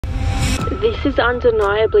This is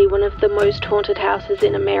undeniably one of the most haunted houses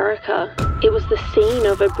in America. It was the scene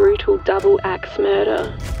of a brutal double-axe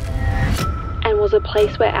murder and was a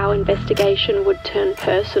place where our investigation would turn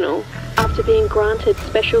personal after being granted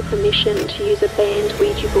special permission to use a banned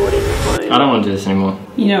Ouija board in the home. I don't want to do this anymore.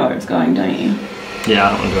 You know where it's going, don't you? Yeah,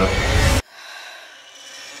 I don't want to do it.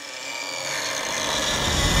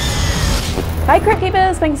 Hey Crypt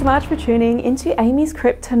Keepers, thanks so much for tuning into Amy's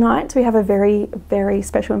Crypt tonight. We have a very, very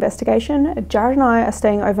special investigation. Jared and I are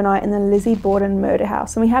staying overnight in the Lizzie Borden murder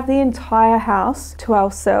house, and we have the entire house to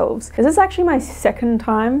ourselves. This is actually my second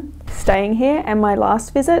time staying here, and my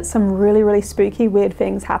last visit, some really, really spooky, weird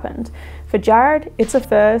things happened. For Jared, it's a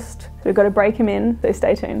first. We've got to break him in, so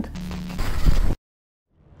stay tuned.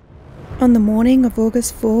 On the morning of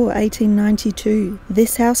August 4, 1892,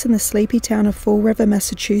 this house in the sleepy town of Fall River,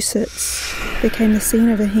 Massachusetts, became the scene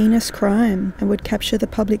of a heinous crime and would capture the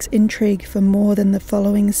public's intrigue for more than the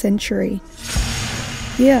following century.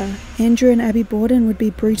 Here, Andrew and Abby Borden would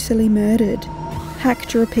be brutally murdered,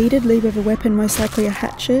 hacked repeatedly with a weapon most likely a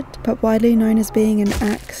hatchet, but widely known as being an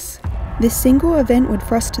axe. This single event would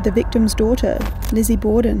thrust the victim's daughter, Lizzie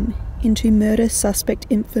Borden, into murder suspect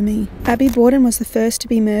infamy. Abby Borden was the first to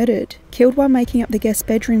be murdered, killed while making up the guest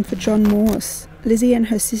bedroom for John Morse, Lizzie and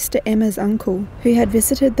her sister Emma's uncle, who had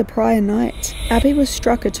visited the prior night. Abby was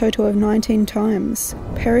struck a total of 19 times,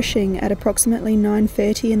 perishing at approximately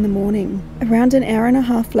 9:30 in the morning. Around an hour and a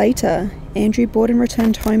half later, Andrew Borden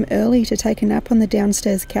returned home early to take a nap on the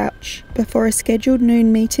downstairs couch, before a scheduled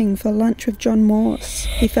noon meeting for lunch with John Morse.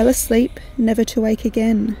 He fell asleep, never to wake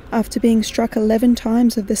again, after being struck 11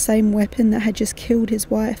 times with the same weapon that had just killed his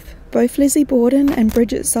wife. Both Lizzie Borden and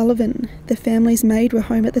Bridget Sullivan, the family's maid, were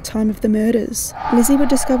home at the time of the murders. Lizzie would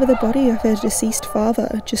discover the body of her deceased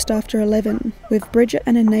father just after 11, with Bridget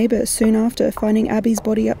and a neighbour soon after finding Abby's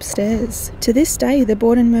body upstairs. To this day, the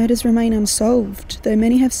Borden murders remain unsolved, though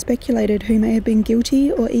many have speculated who may have been guilty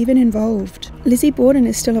or even involved. Lizzie Borden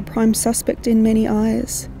is still a prime suspect in many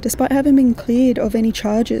eyes, despite having been cleared of any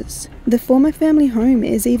charges. The former family home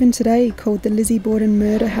is even today called the Lizzie Borden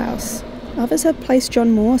Murder House. Others have placed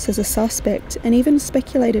John Morse as a suspect and even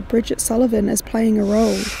speculated Bridget Sullivan as playing a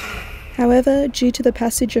role. However, due to the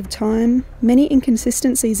passage of time, many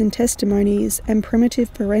inconsistencies in testimonies and primitive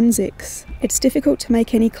forensics, it's difficult to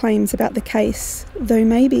make any claims about the case, though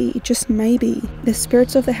maybe, just maybe, the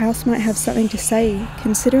spirits of the house might have something to say,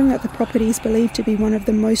 considering that the property is believed to be one of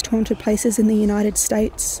the most haunted places in the United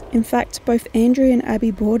States. In fact, both Andrew and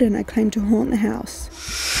Abby Borden are claimed to haunt the house.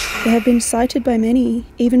 They have been sighted by many,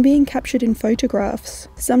 even being captured in photographs,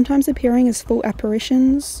 sometimes appearing as full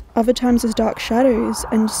apparitions, other times as dark shadows,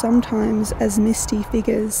 and sometimes as misty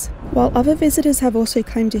figures. While other visitors have also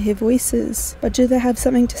claimed to hear voices, but do they have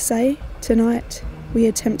something to say? Tonight, we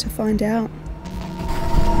attempt to find out.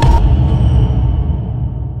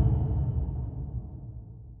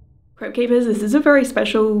 Crypt Keepers, this is a very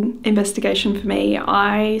special investigation for me.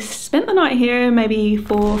 I spent the night here maybe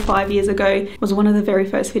 4 or 5 years ago. It was one of the very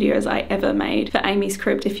first videos I ever made for Amy's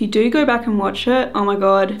Crypt. If you do go back and watch it, oh my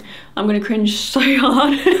god, I'm gonna cringe so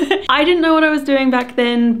hard. I didn't know what I was doing back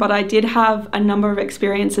then, but I did have a number of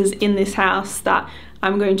experiences in this house that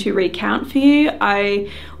I'm going to recount for you. I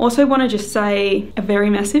also want to just say a very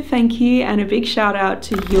massive thank you and a big shout out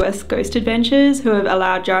to US Ghost Adventures, who have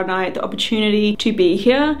allowed Jared and I the opportunity to be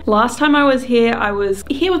here. Last time I was here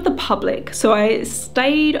with the public. So I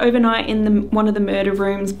stayed overnight in one of the murder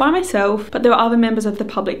rooms by myself, but there were other members of the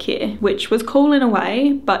public here, which was cool in a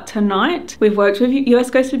way. But tonight we've worked with US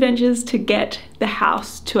Ghost Adventures to get the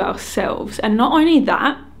house to ourselves. And not only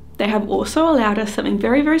that, they have also allowed us something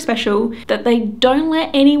very, very special that they don't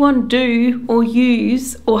let anyone do or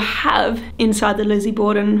use or have inside the Lizzie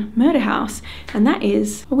Borden murder house, and that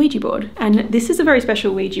is a Ouija board. And this is a very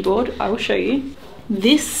special Ouija board. I will show you.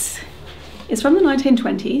 This is from the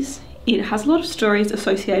 1920s. It has a lot of stories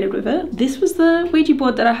associated with it. This was the Ouija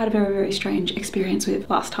board that I had a very, very strange experience with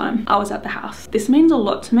last time I was at the house. This means a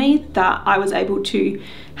lot to me that I was able to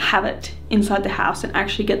have it inside the house and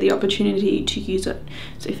actually get the opportunity to use it.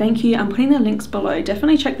 So thank you. I'm putting the links below.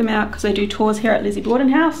 Definitely check them out because they do tours here at Lizzie Borden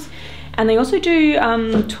House, and they also do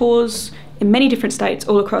tours in many different states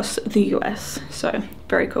all across the US. So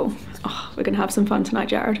very cool. Oh, we're gonna have some fun tonight,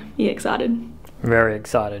 Jared. Are you excited? Very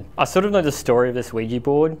excited. I sort of know the story of this Ouija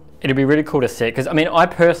board. It'd be really cool to see it because I mean,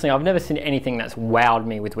 I've never seen anything that's wowed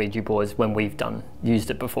me with Ouija boards when we've used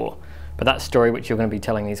it before. But that story, which you're going to be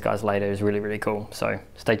telling these guys later, is really, really cool. So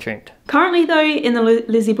stay tuned. Currently though, in the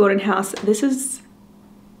Lizzie Borden house, this is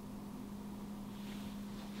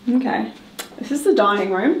the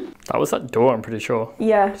dining room. That was that door, I'm pretty sure.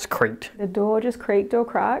 Yeah. It's creaked. The door just creaked or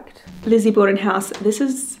cracked. Lizzie Borden house, this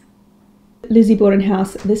is Lizzie Borden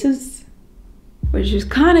house. Which is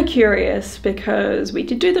kind of curious because we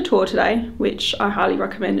did do the tour today, which I highly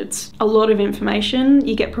recommend. It's a lot of information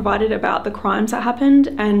you get provided about the crimes that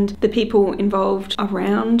happened and the people involved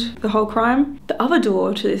around the whole crime. The other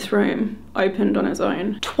door to this room opened on its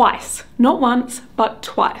own twice, not once, but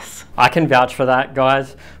twice. I can vouch for that,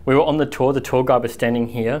 guys. We were on the tour guide was standing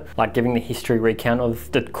here, like giving the history recount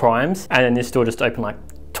of the crimes, and then this door just opened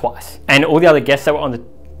like twice. And all the other guests that were on the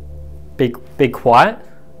big quiet.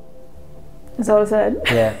 Is that what I said?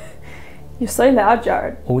 Yeah. You're so loud,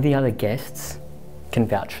 Jared. All the other guests can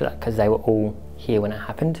vouch for that because they were all here when it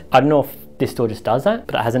happened. I don't know if this door just does that,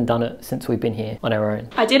 but it hasn't done it since we've been here on our own.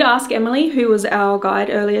 I did ask Emily, who was our guide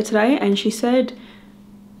earlier today, and she said,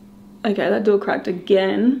 okay, that door cracked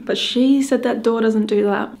again, but she said that door doesn't do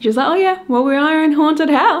that. She was like, oh yeah, well, we are in a haunted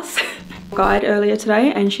house. Guide earlier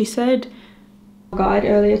today, and she said,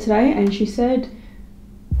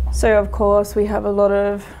 so of course we have a lot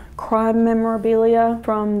of crime memorabilia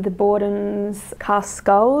from the Bordens' cast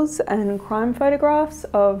skulls and crime photographs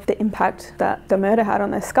of the impact that the murder had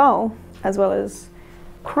on their skull, as well as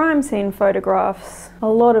crime scene photographs, a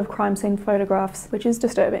lot of crime scene photographs, which is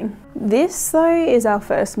disturbing. This though is our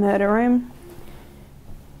first murder room.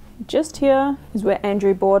 Just here is where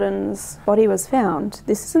Andrew Borden's body was found.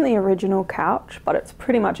 This isn't the original couch, but it's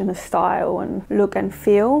pretty much in the style and look and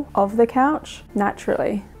feel of the couch.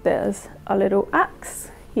 Naturally, there's a little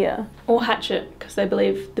axe here. Or hatchet, because they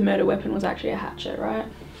believe the murder weapon was actually a hatchet, right?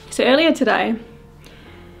 So earlier today,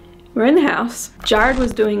 we're in the house. Jared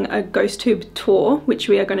was doing a ghost tube tour, which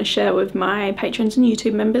we are going to share with my patrons and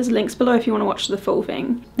YouTube members. Links below if you want to watch the full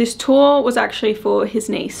thing. This tour was actually for his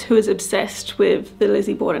niece, who is obsessed with the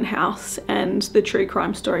Lizzie Borden house and the true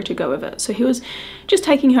crime story to go with it. So he was just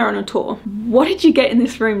taking her on a tour. What did you get in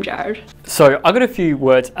this room, Jared? So I got a few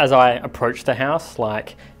words as I approached the house,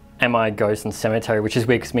 like, am I a ghost in cemetery, which is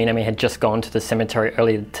weird because me and Emmy had just gone to the cemetery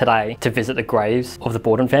earlier today to visit the graves of the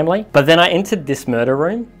Borden family. But then I entered this murder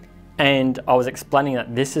room and I was explaining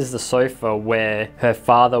that this is the sofa where her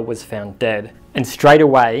father was found dead. And straight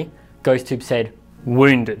away, Ghost Tube said,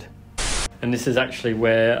 wounded. And this is actually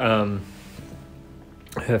where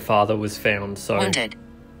her father was found, so. Wounded.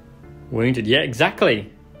 Wounded, yeah,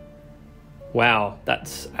 exactly. Wow,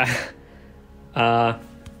 that's,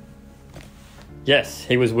 yes,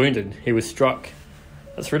 he was wounded. He was struck.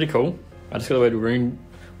 That's really cool. I just got the word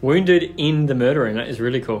wounded in the murder room. That is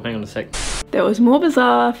really cool. Hang on a sec. There was more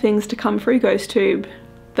bizarre things to come through Ghost Tube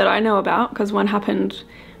that I know about, because one happened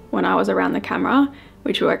when I was around the camera,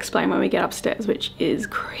 which we'll explain when we get upstairs, which is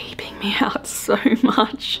creeping me out so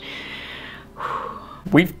much.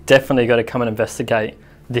 We've definitely got to come and investigate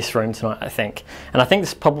this room tonight, I think. And I think this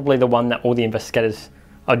is probably the one that all the investigators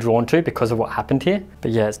are drawn to because of what happened here.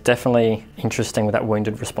 But yeah, it's definitely interesting with that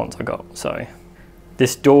wounded response I got. So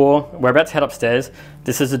this door, we're about to head upstairs.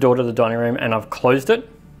 This is the door to the dining room and I've closed it.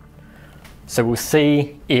 So we'll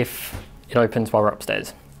see if it opens while we're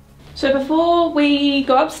upstairs. So before we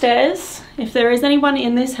go upstairs, if there is anyone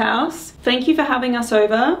in this house, thank you for having us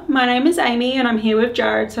over. My name is Amy and I'm here with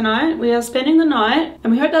Jared tonight. We are spending the night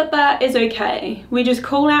and we hope that that is okay. We just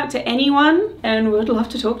call out to anyone and we'd love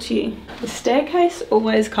to talk to you. The staircase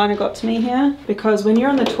always kind of got to me here because when you're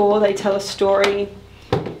on the tour, they tell a story.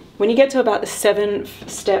 When you get to about the 7th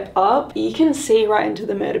step up, you can see right into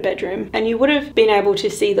the murder bedroom and you would have been able to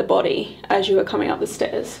see the body as you were coming up the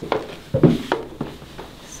stairs.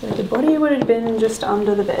 So the body would have been just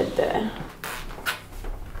under the bed there.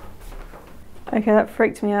 Okay, that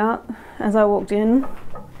freaked me out as I walked in.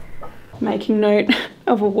 Making note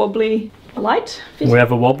of a wobbly light fitting. We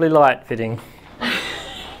have a wobbly light fitting.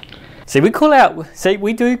 See, we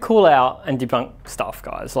do call out and debunk stuff,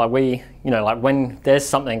 guys. Like like when there's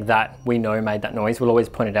something that we know made that noise, we'll always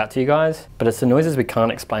point it out to you guys. But it's the noises we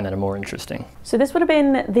can't explain that are more interesting. So this would have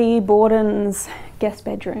been the Bordens' guest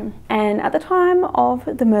bedroom. And at the time of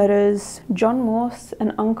the murders, John Morse,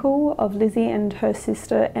 an uncle of Lizzie and her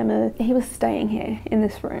sister Emma, he was staying here in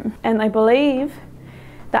this room. And they believe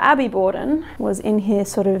that Abby Borden was in here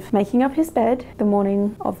sort of making up his bed the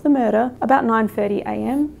morning of the murder, about 9:30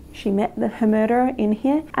 a.m. She met her murderer in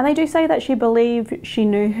here, and they do say that she believed she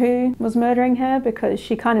knew who was murdering her because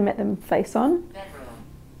she kind of met them face on.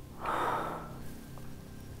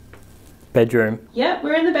 Bedroom. Yep,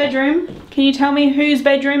 we're in the bedroom. Can you tell me whose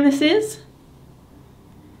bedroom this is?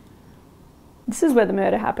 This is where the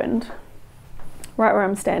murder happened. Right where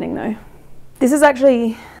I'm standing though. This is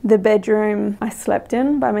actually the bedroom I slept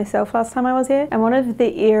in by myself last time I was here. And one of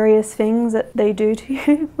the eeriest things that they do to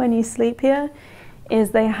you when you sleep here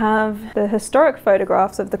is they have the historic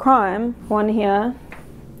photographs of the crime, one here,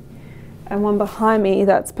 and one behind me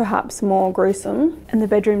that's perhaps more gruesome, and the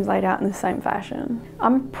bedroom's laid out in the same fashion.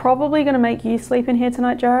 I'm probably going to make you sleep in here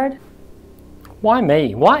tonight, Jared. Why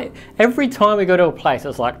me? Why? Every time we go to a place,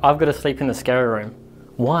 it's like, I've got to sleep in the scary room.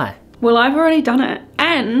 Why? Well, I've already done it,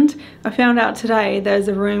 and I found out today there's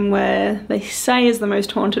a room where they say is the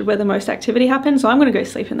most haunted, where the most activity happens, so I'm going to go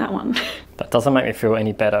sleep in that one. That doesn't make me feel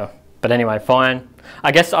any better. But anyway, fine.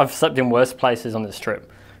 I guess I've slept in worse places on this trip,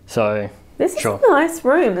 so This sure. is a nice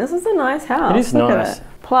room. This is a nice house. It is Look nice. at it.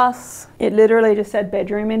 Plus, it literally just said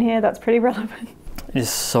bedroom in here. That's pretty relevant. It is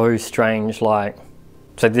so strange, like,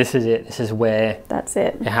 so this is it. This is where That's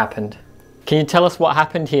it. it happened. Can you tell us what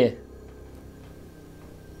happened here?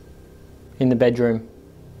 In the bedroom.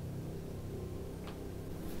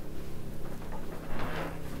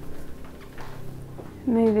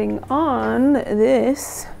 Moving on,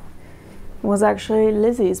 this was actually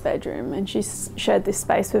Lizzie's bedroom, and she shared this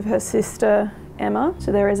space with her sister Emma.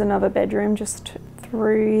 So there is another bedroom just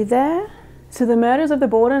through there. So the murders of the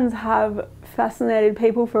Bordens have fascinated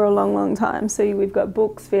people for a long, long time. So we've got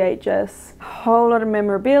books, VHS, a whole lot of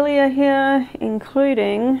memorabilia here,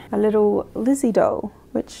 including a little Lizzie doll,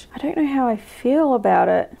 which I don't know how I feel about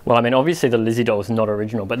it. Well, I mean, obviously the Lizzie doll is not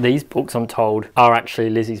original, but these books, I'm told, are actually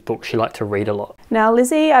Lizzie's books. She liked to read a lot. Now,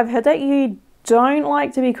 Lizzie, I've heard that you don't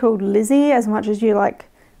like to be called Lizzie as much as you like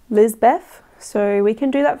Lizbeth, so we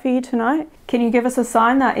can do that for you tonight. Can you give us a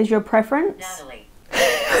sign that is your preference? Natalie.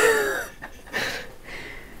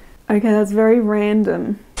 Okay, that's very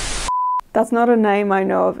random. That's not a name I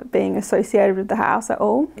know of being associated with the house at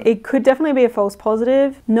all. It could definitely be a false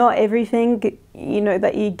positive. Not everything, you know,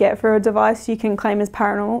 that you get for a device you can claim as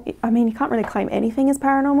paranormal. I mean, you can't really claim anything as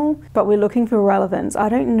paranormal, but we're looking for relevance. I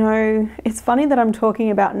don't know. It's funny that I'm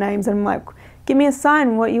talking about names and I'm like, give me a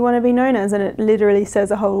sign what you want to be known as, and it literally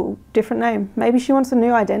says a whole different name. Maybe she wants a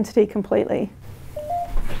new identity completely.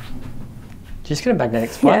 Just get a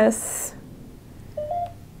magnetic spot. Yes.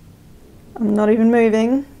 I'm not even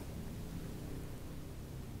moving.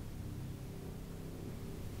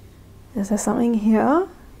 Is there something here?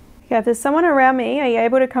 Okay, if there's someone around me, are you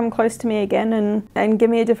able to come close to me again and give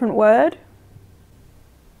me a different word?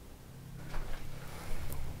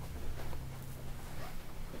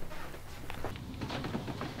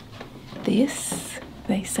 This,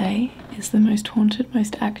 they say, is the most haunted,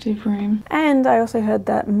 most active room. And I also heard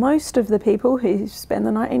that most of the people who spend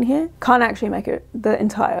the night in here can't actually make it the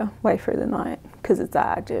entire way through the night because it's that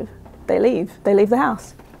active. They leave the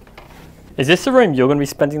house. Is this the room you're going to be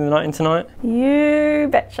spending the night in tonight? You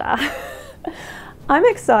betcha. I'm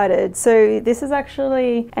excited. So this is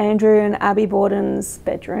actually Andrew and Abby Borden's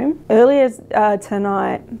bedroom. Earlier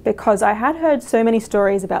tonight, because I had heard so many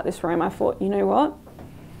stories about this room, I thought, you know what?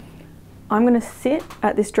 I'm going to sit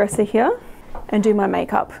at this dresser here and do my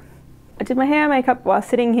makeup. I did my hair and makeup while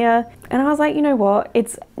sitting here, and I was like, you know what?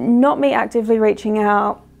 It's not me actively reaching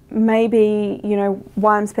out. Maybe, you know,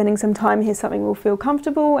 while I'm spending some time here, something will feel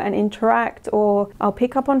comfortable and interact, or I'll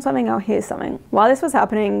pick up on something, I'll hear something. While this was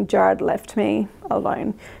happening, Jared left me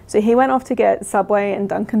alone. So he went off to get Subway and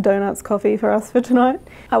Dunkin' Donuts coffee for us for tonight.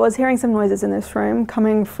 I was hearing some noises in this room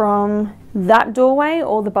coming from that doorway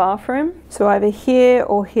or the bathroom. So either here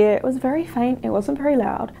or here. It was very faint, it wasn't very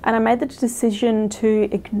loud. And I made the decision to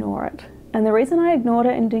ignore it. And the reason I ignored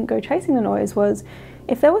it and didn't go chasing the noise was,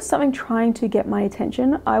 if there was something trying to get my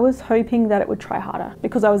attention, I was hoping that it would try harder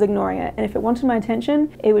because I was ignoring it. And if it wanted my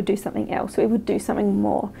attention, it would do something else. So it would do something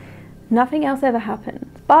more. Nothing else ever happened.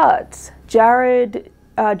 But Jared,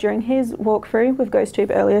 during his walkthrough with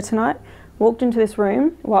GhostTube earlier tonight, walked into this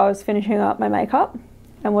room while I was finishing up my makeup.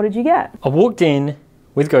 And what did you get? I walked in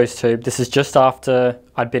with GhostTube. This is just after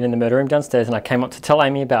I'd been in the murder room downstairs, and I came up to tell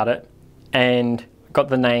Amy about it and got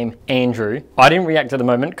the name Andrew. I didn't react at the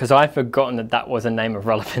moment because I'd forgotten that that was a name of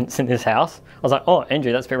relevance in this house. I was like, oh,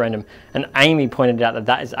 Andrew, that's a bit random. And Amy pointed out that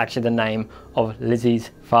that is actually the name of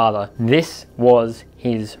Lizzie's father. This was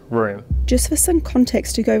his room. Just for some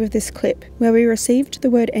context to go with this clip, where we received the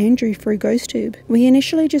word Andrew through GhostTube, we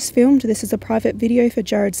initially just filmed this as a private video for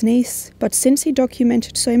Jared's niece, but since he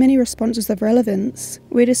documented so many responses of relevance,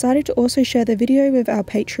 we decided to also share the video with our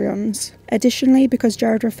Patreons. Additionally, because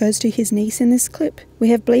Jared refers to his niece in this clip, we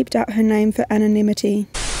have bleeped out her name for anonymity.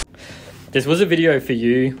 This was a video for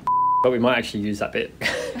you, but we might actually use that bit.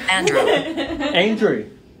 Andrew. Andrew.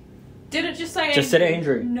 Did it just say Andrew? Just said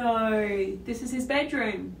Andrew. No, this is his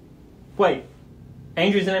bedroom. Wait,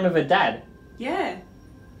 Andrew's the name of her dad? Yeah.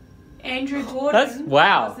 Andrew Borden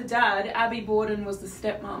wow. was the dad, Abby Borden was the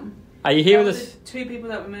stepmom. Are you here with us? Two people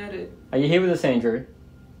that were murdered. Are you here with us, Andrew?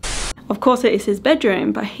 Of course it is his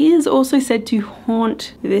bedroom, but he is also said to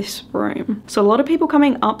haunt this room. So a lot of people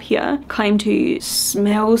coming up here claim to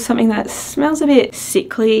smell something that smells a bit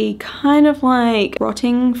sickly, kind of like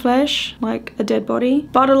rotting flesh, like a dead body.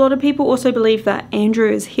 But a lot of people also believe that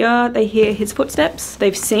Andrew is here. They hear his footsteps.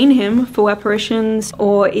 They've seen him, full apparitions,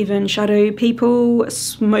 or even shadow people,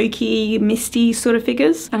 smoky, misty sort of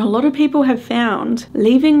figures. And a lot of people have found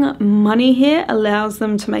leaving money here allows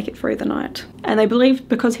them to make it through the night. And they believe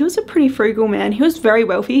because he was a pretty frugal man, he was very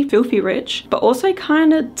wealthy, filthy rich, but also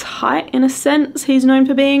kind of tight in a sense he's known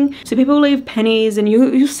for being. So people leave pennies, and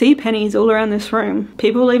you'll see pennies all around this room.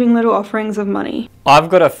 People leaving little offerings of money. I've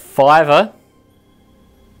got a $5.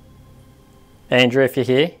 Andrew, if you're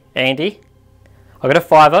here, Andy. I've got a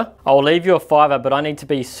 $5. I'll leave you a $5, but I need to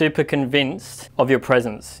be super convinced of your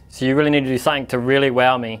presence. So you really need to do something to really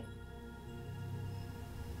wow me.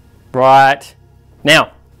 Right.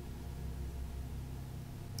 Now.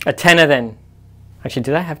 A $10 then. Actually,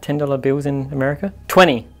 do they have $10 bills in America?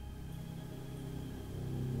 20.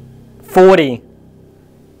 40.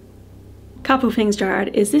 Couple things,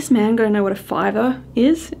 Jared. Is this man going to know what a $5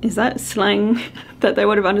 is? Is that slang that they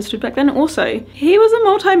would have understood back then? Also, he was a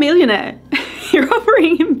multi-millionaire. You're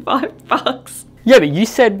offering him $5. Yeah, but you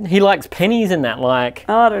said he likes pennies and that, like...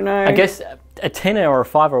 I don't know. I guess a $10 or a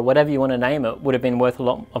 $5 or whatever you want to name it would have been worth a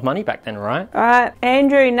lot of money back then, right? Alright,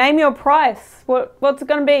 Andrew, name your price. What's it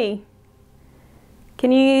going to be?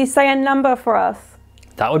 Can you say a number for us?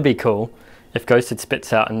 That would be cool if Ghosted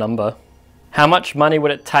spits out a number. How much money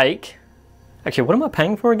would it take? Actually, what am I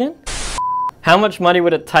paying for again? How much money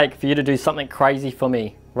would it take for you to do something crazy for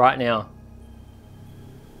me right now?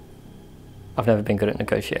 I've never been good at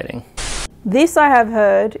negotiating. This, I have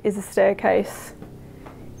heard, is a staircase.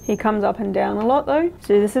 He comes up and down a lot though.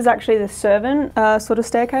 So this is actually the servant sort of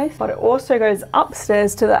staircase. But it also goes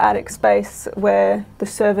upstairs to the attic space where the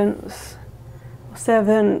servant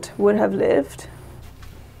would have lived.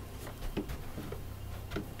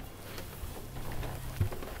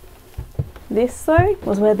 This though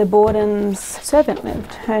was where the Borden's servant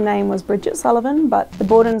lived. Her name was Bridget Sullivan, but the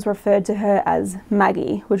Bordens referred to her as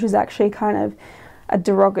Maggie, which is actually kind of a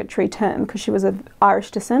derogatory term because she was of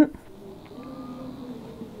Irish descent.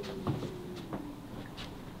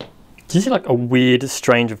 Did you see like a weird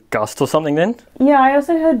strange of gust or something then? Yeah, I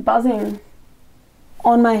also heard buzzing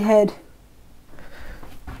on my head.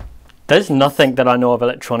 There's nothing that I know of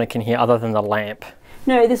electronic in here other than the lamp.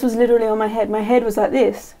 No, this was literally on my head. My head was like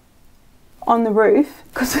this on the roof,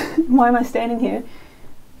 because why am I standing here?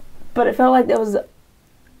 But it felt like there was,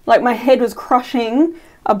 like my head was crushing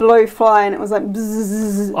a blowfly and it was like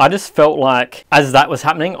bzzz. I just felt like, as that was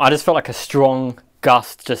happening, I just felt like a strong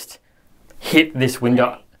gust just hit this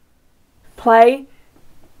window. Play?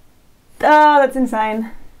 Ah, that's insane.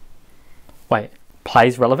 Wait,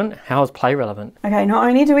 play's relevant? How is play relevant? Okay, not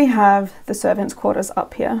only do we have the servants' quarters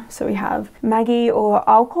up here, so we have Maggie, or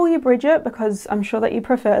I'll call you Bridget because I'm sure that you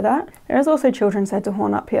prefer that. There is also children said to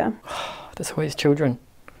haunt up here. There's always children.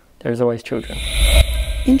 There's always children.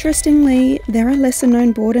 Interestingly, there are lesser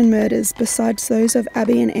known Borden murders besides those of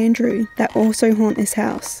Abby and Andrew that also haunt this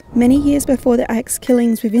house. Many years before the axe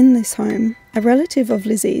killings within this home, a relative of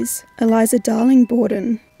Lizzie's, Eliza Darling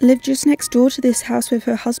Borden, lived just next door to this house with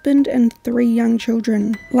her husband and 3 young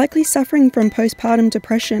children. Likely suffering from postpartum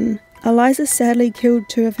depression, Eliza sadly killed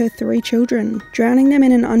 2 of her 3 children, drowning them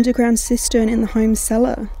in an underground cistern in the home's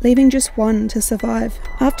cellar, leaving just 1 to survive.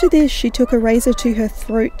 After this, she took a razor to her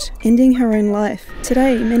throat, ending her own life.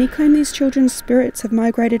 Today, many claim these children's spirits have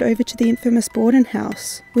migrated over to the infamous Borden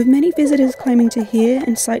house, with many visitors claiming to hear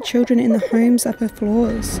and sight children in the home's upper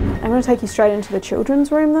floors. I'm going to take you straight into the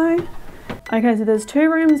children's room though. Okay, so there's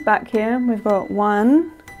 2 rooms back here. We've got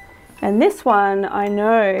 1, and this one I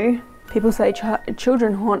know people say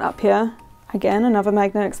children haunt up here. Again, another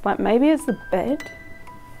magnetic spike. Maybe it's the bed.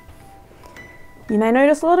 You may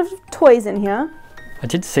notice a lot of toys in here. I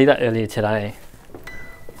did see that earlier today.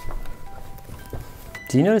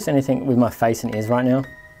 Do you notice anything with my face and ears right now?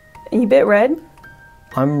 Are you a bit red?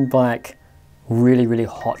 I'm like really, really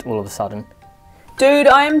hot all of a sudden. Dude,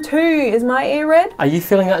 I am too. Is my ear red? Are you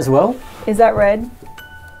feeling that as well? Is that red?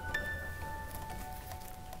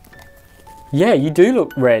 Yeah, you do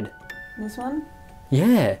look red. This one?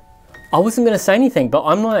 Yeah. I wasn't going to say anything, but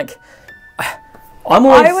I'm like... I'm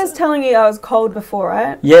always... I was telling you I was cold before,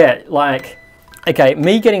 right? Yeah, like... Okay,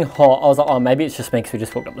 me getting hot, I was like, oh, maybe it's just me because we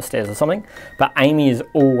just walked up the stairs or something. But Amy is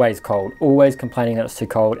always cold, always complaining that it's too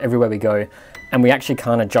cold everywhere we go. And we actually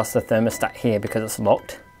can't adjust the thermostat here because it's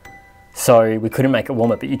locked. So we couldn't make it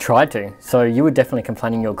warmer, but you tried to. So you were definitely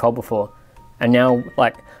complaining you were cold before. and now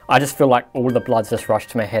like I just feel like all the blood's just rushed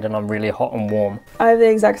to my head and I'm really hot and warm. I have the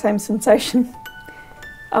exact same sensation.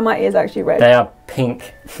 Oh, my ear's actually red. They are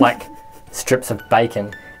pink, like strips of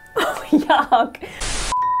bacon. Oh, yuck.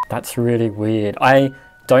 That's really weird. I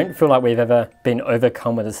don't feel like we've ever been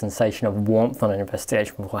overcome with a sensation of warmth on an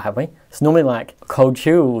investigation before, have we? It's normally like cold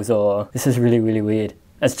chills, or this is really, really weird.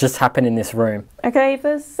 It's just happened in this room. Okay, if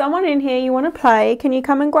there's someone in here you want to play, can you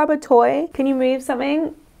come and grab a toy? Can you move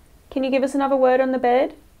something? Can you give us another word on the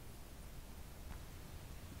bed?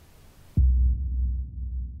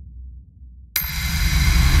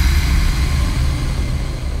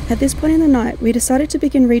 At this point in the night, we decided to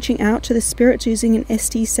begin reaching out to the spirits using an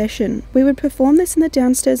ST session. We would perform this in the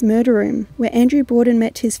downstairs murder room, where Andrew Borden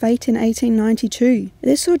met his fate in 1892.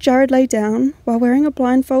 This saw Jared lay down while wearing a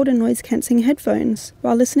blindfold and noise-cancelling headphones,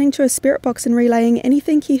 while listening to a spirit box and relaying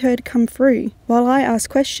anything he heard come through, while I asked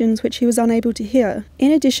questions which he was unable to hear.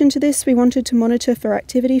 In addition to this, we wanted to monitor for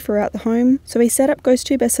activity throughout the home, so we set up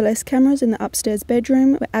GhostTube SLS cameras in the upstairs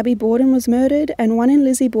bedroom where Abby Borden was murdered, and one in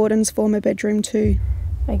Lizzie Borden's former bedroom too.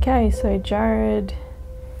 Okay, so Jared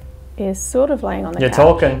is sort of laying on the couch. You're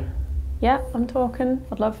talking. Yeah, I'm talking.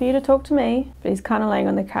 I'd love for you to talk to me, but he's kind of laying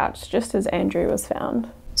on the couch just as Andrew was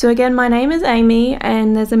found. So again, my name is Amy,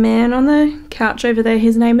 and there's a man on the couch over there.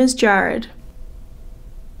 His name is Jared.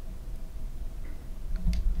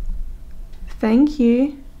 Thank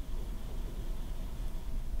you.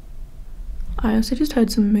 I also just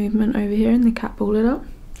heard some movement over here and the cat pulled it up.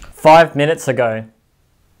 5 minutes ago.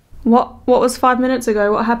 What was 5 minutes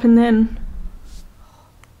ago? What happened then?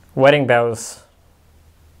 Wedding bells.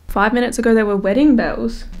 5 minutes ago there were wedding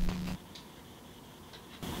bells.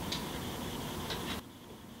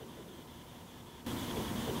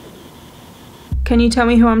 Can you tell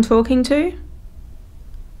me who I'm talking to?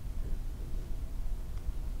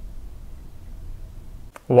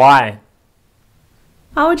 Why?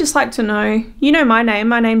 I would just like to know. You know my name.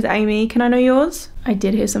 My name's Amy. Can I know yours? I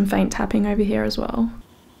did hear some faint tapping over here as well.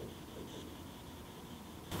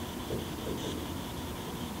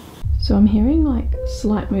 So I'm hearing like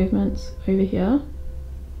slight movements over here.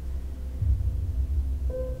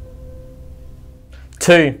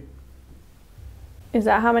 2. Is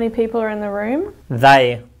that how many people are in the room?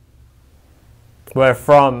 They were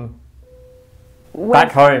from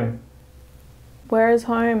back home. Where is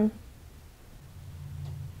home?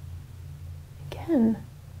 Again.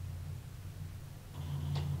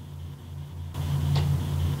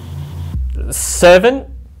 Servant?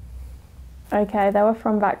 Okay, they were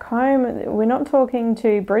from back home. We're not talking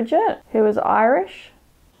to Bridget, who was Irish.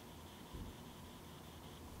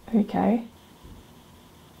 Okay.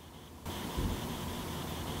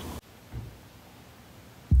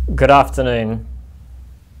 Good afternoon.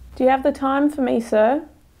 Do you have the time for me, sir?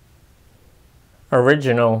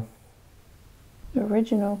 Original.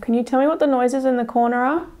 Original. Can you tell me what the noises in the corner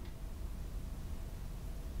are?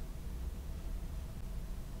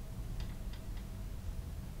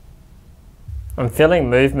 I'm feeling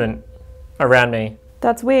movement around me.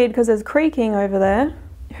 That's weird because there's creaking over there.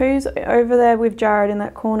 Who's over there with Jared in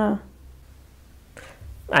that corner?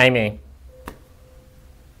 Amy.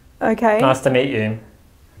 Okay. Nice to meet you.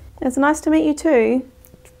 It's nice to meet you too.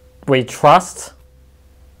 We trust.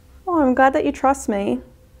 Oh, I'm glad that you trust me.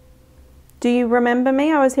 Do you remember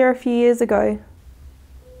me? I was here a few years ago.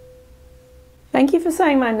 Thank you for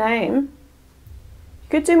saying my name. You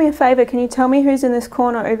could do me a favour. Can you tell me who's in this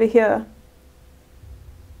corner over here?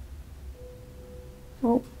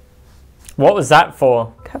 Oh, What was that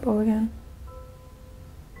for? cat ball again.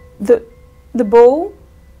 The ball?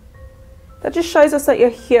 That just shows us that you're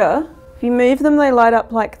here. If you move them, they light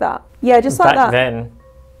up like that. Yeah, just like Back that. then,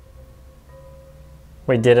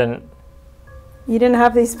 we didn't. You didn't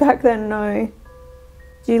have these back then, no.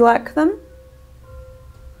 Do you like them?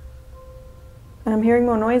 And I'm hearing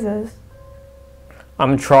more noises.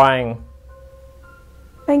 I'm trying.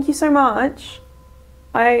 Thank you so much.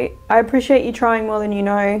 I appreciate you trying more than you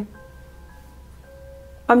know.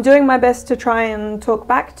 I'm doing my best to try and talk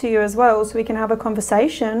back to you as well so we can have a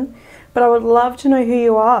conversation, but I would love to know who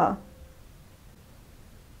you are.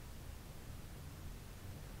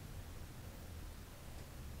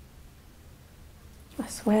 I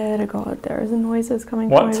swear to God, there is noises coming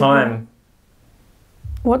from What over time? there.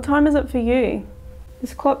 What time is it for you?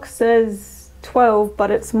 This clock says 12, but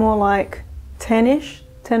it's more like 10-ish,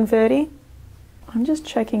 10:30. I'm just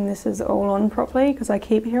checking this is all on properly because I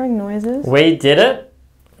keep hearing noises. We did it?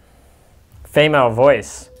 Female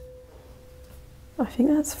voice. I think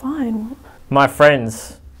that's fine. My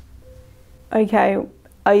friends. Okay,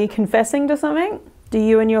 are you confessing to something? Do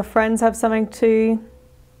you and your friends have something to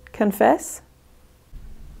confess?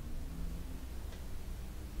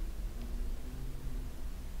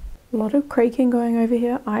 A lot of creaking going over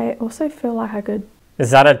here. I also feel like I could...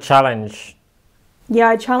 Is that a challenge? Yeah,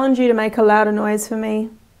 I challenge you to make a louder noise for me.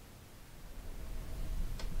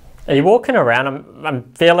 Are you walking around? I'm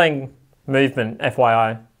feeling movement,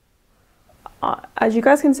 FYI. As you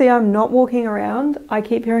guys can see, I'm not walking around. I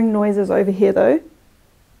keep hearing noises over here though.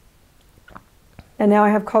 And now I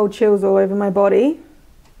have cold chills all over my body.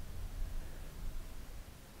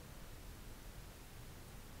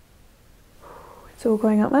 It's all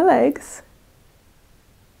going up my legs.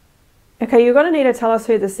 Okay, you're gonna need to tell us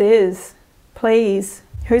who this is. Please.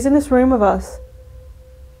 Who's in this room with us?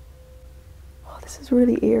 Oh, this is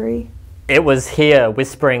really eerie. It was here,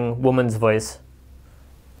 whispering woman's voice.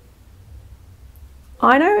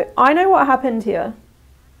 I know what happened here.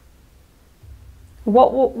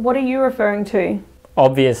 What are you referring to?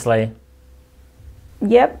 Obviously.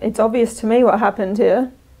 Yep, it's obvious to me what happened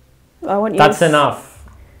here. I want you That's to... enough.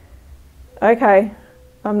 Okay,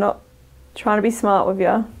 I'm not trying to be smart with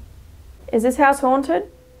you. Is this house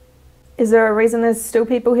haunted? Is there a reason there's still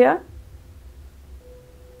people here?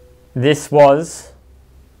 This was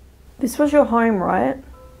your home, right?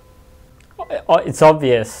 It's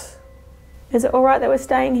obvious. Is it alright that we're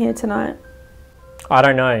staying here tonight? I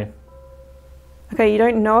don't know. Okay, you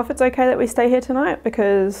don't know if it's okay that we stay here tonight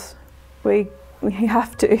because we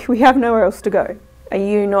have to. We have nowhere else to go. Are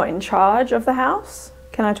you not in charge of the house?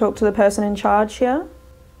 Can I talk to the person in charge here?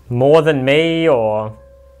 More than me, or...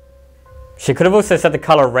 She could have also said the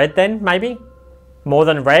colour red then, maybe? More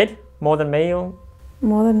than red? More than me, or...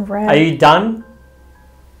 More than red. Are you done?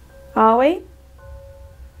 Are we?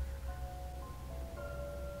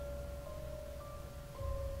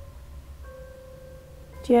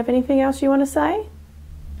 Do you have anything else you want to say?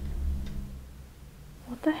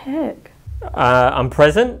 What the heck? I'm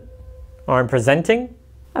present, or I'm presenting.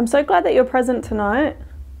 I'm so glad that you're present tonight.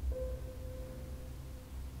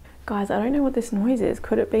 Guys, I don't know what this noise is.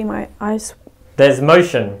 Could it be my eyes? There's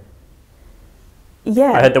motion.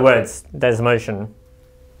 Yeah. I heard the words, there's motion.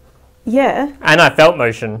 Yeah. And I felt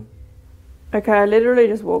motion. Okay, I literally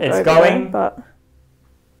just walked over going. there, but...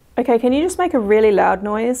 Okay, can you just make a really loud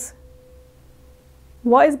noise?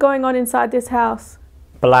 What is going on inside this house?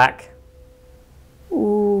 Black.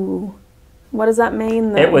 Ooh. What does that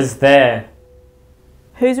mean then? It was there.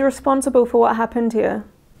 Who's responsible for what happened here?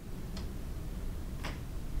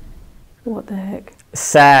 What the heck?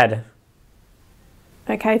 Sad.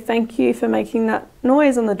 Okay, thank you for making that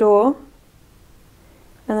noise on the door.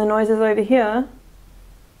 And the noise is over here.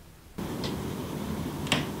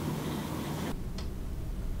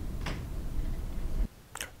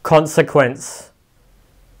 Consequence.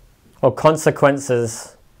 Or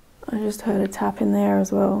consequences. I just heard a tap in there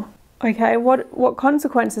as well. Okay, what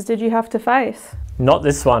consequences did you have to face? Not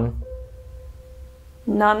this one.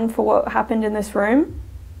 None for what happened in this room?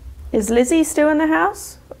 Is Lizzie still in the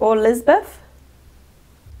house? Or Lisbeth?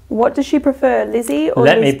 What does she prefer, Lizzie or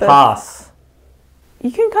Let Lisbeth? me pass. You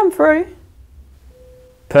can come through.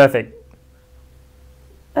 Perfect.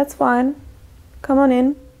 That's fine. Come on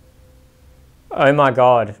in. Oh my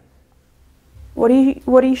god. What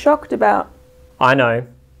are you shocked about? I know.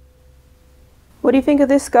 What do you think of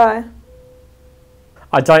this guy?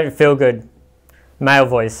 I don't feel good. Male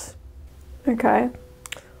voice. Okay.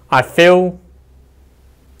 I feel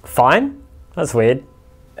fine. That's weird.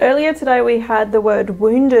 Earlier today we had the word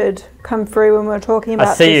wounded come through when we were talking about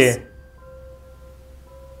I see this. you.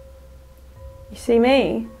 You see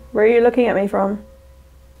me? Where are you looking at me from?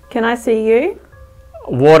 Can I see you?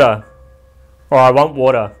 Water. Or I want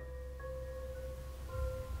water.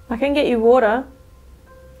 I can get you water.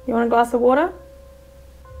 You want a glass of water?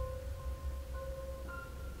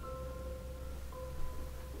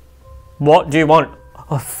 What do you want?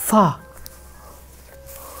 Oh, fuck.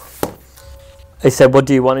 He said, what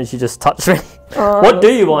do you want? And she just touched me. Oh, What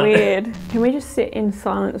do you want? Weird. Can we just sit in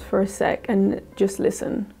silence for a sec and just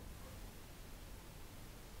listen?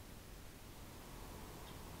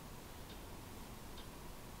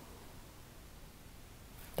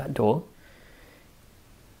 That door?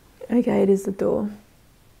 Okay, it is the door.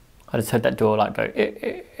 I just heard that door like go,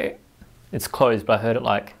 It's closed, but I heard it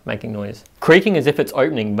like making noise. Creaking as if it's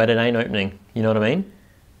opening, but it ain't opening. You know what I mean?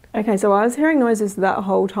 Okay, so I was hearing noises that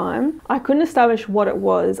whole time. I couldn't establish what it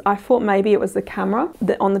was. I thought maybe it was the camera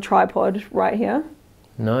on the tripod right here.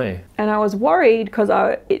 No. And I was worried because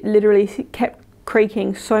it literally kept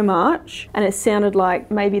creaking so much and it sounded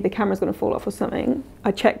like maybe the camera's going to fall off or something.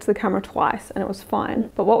 I checked the camera twice and it was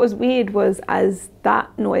fine. But what was weird was as that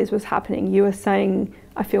noise was happening, you were saying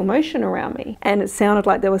I feel motion around me. And it sounded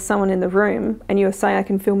like there was someone in the room and you were saying I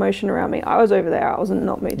can feel motion around me. I was over there, I was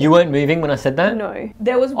not moving. You weren't moving when I said that? No.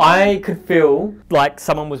 There was I could feel like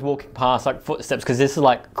someone was walking past, like footsteps, because this is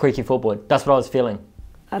like creaky floorboard. That's what I was feeling.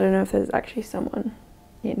 I don't know if there's actually someone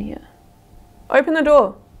in here. Open the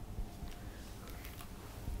door.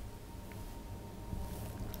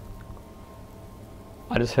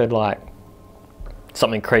 I just heard like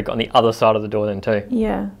something creak on the other side of the door then too.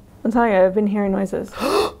 Yeah. I'm telling you, I've been hearing noises.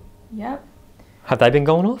 Yep. Have they been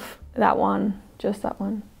going off? That one. Just that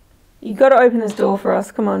one. You got to open this door for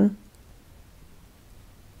us. Come on.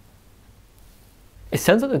 It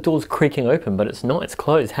sounds like the door's creaking open, but it's not. It's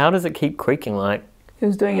closed. How does it keep creaking? Like,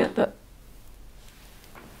 Who's doing it?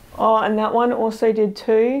 Oh, and that one also did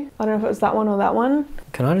too. I don't know if it was that one or that one.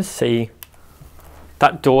 can I just see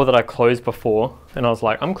that door that I closed before? And I was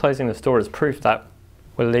like, I'm closing this door as proof that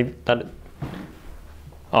we'll leave that.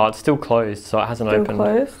 Oh, it's still closed, so it hasn't opened. Still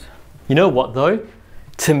closed. You know what though?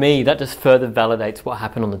 To me, that just further validates what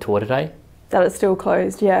happened on the tour today. That it's still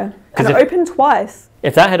closed, yeah. And if- it opened twice.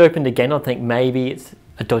 If that had opened again, I'd think maybe it's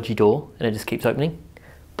a dodgy door and it just keeps opening.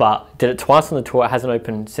 But did it twice on the tour, it hasn't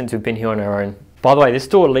opened since we've been here on our own. By the way, this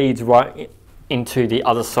door leads right into the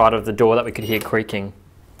other side of the door that we could hear creaking.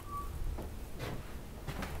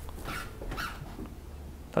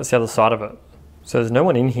 That's the other side of it. So there's no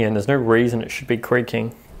one in here and there's no reason it should be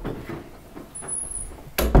creaking.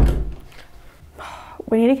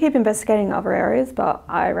 We need to keep investigating other areas, but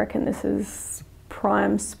I reckon this is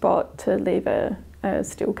prime spot to leave a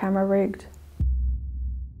still camera rigged.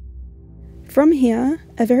 From here,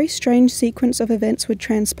 a very strange sequence of events would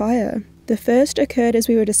transpire. The first occurred as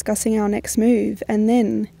we were discussing our next move, and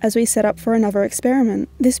then as we set up for another experiment.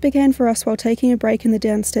 This began for us while taking a break in the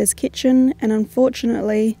downstairs kitchen, and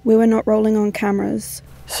unfortunately, we were not rolling on cameras.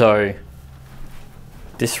 So,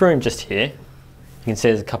 this room just here, you can see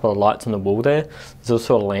there's a couple of lights on the wall there. There's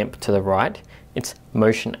also a lamp to the right. It's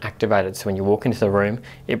motion activated, so when you walk into the room,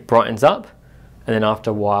 it brightens up, and then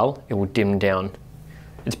after a while, it will dim down.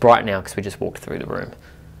 It's bright now because we just walked through the room.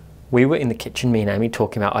 We were in the kitchen, me and Amy,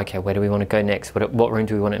 talking about, okay, where do we want to go next? What room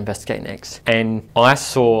do we want to investigate next? And I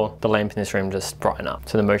saw the lamp in this room just brighten up,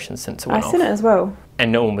 so the motion sensor went off. I seen it as well.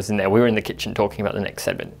 And no one was in there. We were in the kitchen talking about the next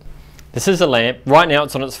segment. This is a lamp. Right now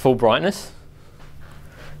it's on its full brightness,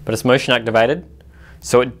 but it's motion activated,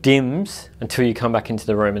 so it dims until you come back into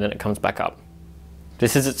the room and then it comes back up.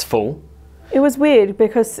 This is its full. It was weird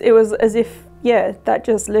because it was as if, yeah, that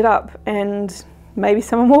just lit up and maybe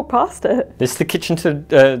someone walked past it. This is the kitchen to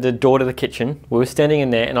the door to the kitchen. We were standing in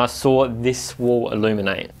there and I saw this wall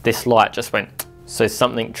illuminate. This light just went, so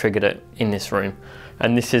something triggered it in this room.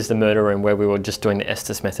 And this is the murder room where we were just doing the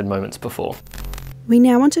Estes method moments before. We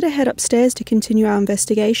now wanted to head upstairs to continue our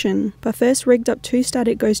investigation, but first rigged up 2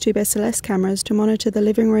 static GhostTube SLS cameras to monitor the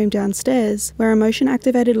living room downstairs, where a motion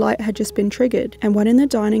activated light had just been triggered, and one in the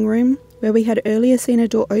dining room, where we had earlier seen a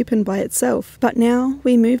door open by itself. But now,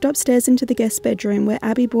 we moved upstairs into the guest bedroom where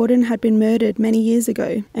Abby Borden had been murdered many years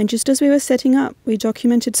ago, and just as we were setting up, we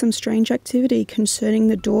documented some strange activity concerning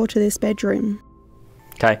the door to this bedroom.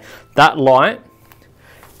 Okay, that light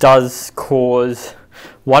does cause...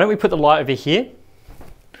 Why don't we put the light over here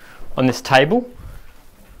on this table,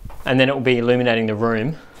 and then it will be illuminating the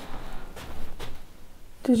room.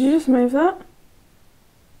 Did you just move that?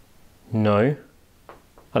 No,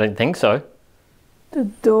 I don't think so. The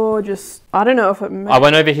door just... I don't know if it moved. I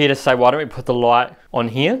went over here to say, why don't we put the light on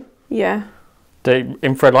here? Yeah. The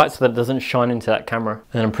infrared light, so that it doesn't shine into that camera.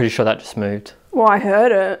 And I'm pretty sure that just moved. Well, I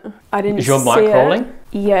heard it. I didn't see it. Is your mic rolling?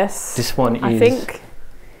 Yes. This one is... I think...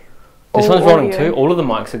 This all one's rolling audio. too? All of the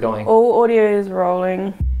mics are going. All audio is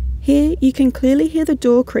rolling. Here, you can clearly hear the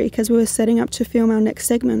door creak as we were setting up to film our next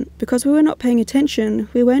segment. Because we were not paying attention,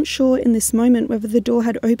 we weren't sure in this moment whether the door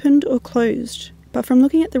had opened or closed. But from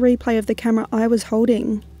looking at the replay of the camera I was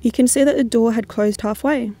holding, you can see that the door had closed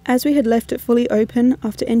halfway, as we had left it fully open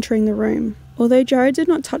after entering the room. Although Jared did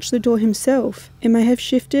not touch the door himself, it may have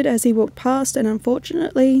shifted as he walked past, and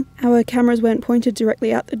unfortunately, our cameras weren't pointed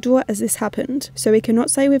directly out the door as this happened, so we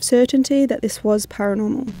cannot say with certainty that this was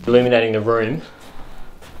paranormal. Illuminating the room.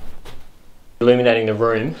 Illuminating the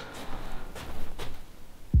room.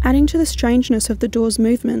 Adding to the strangeness of the door's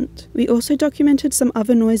movement, we also documented some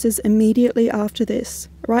other noises immediately after this,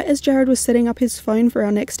 right as Jared was setting up his phone for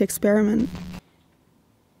our next experiment.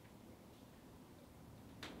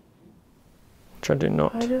 Which I do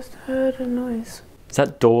not. I just heard a noise. Is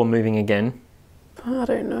that door moving again? I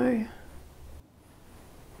don't know.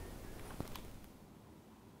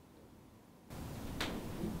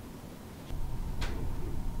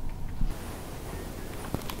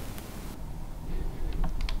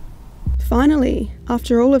 Finally,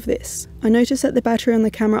 after all of this, I noticed that the battery on the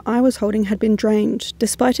camera I was holding had been drained,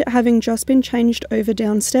 despite it having just been changed over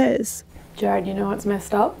downstairs. Jared, you know what's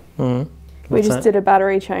messed up? We just did a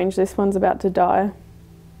battery change. This one's about to die.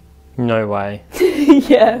 No way.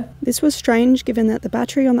 Yeah. This was strange given that the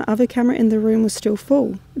battery on the other camera in the room was still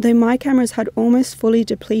full, though my cameras had almost fully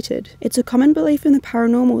depleted. It's a common belief in the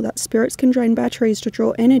paranormal that spirits can drain batteries to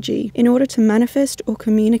draw energy in order to manifest or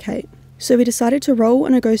communicate. So we decided to roll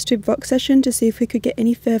on a ghost tube vox session to see if we could get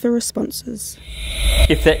any further responses.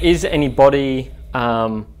 If there is anybody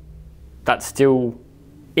that's still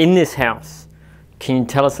in this house, can you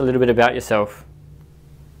tell us a little bit about yourself?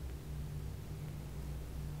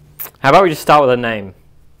 How about we just start with a name?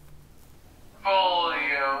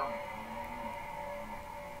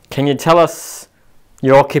 Can you tell us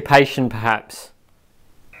your occupation, perhaps?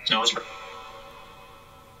 No, it's...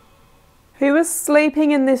 Who was sleeping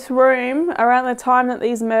in this room around the time that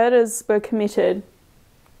these murders were committed?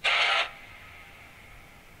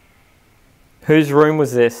 Whose room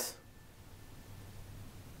was this?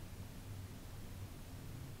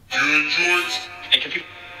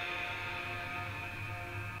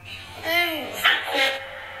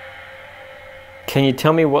 Can you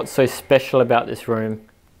tell me what's so special about this room?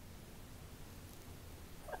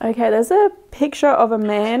 Okay, there's a picture of a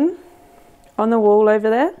man on the wall over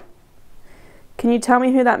there. Can you tell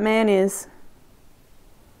me who that man is?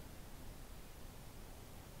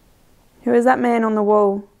 Who is that man on the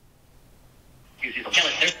wall?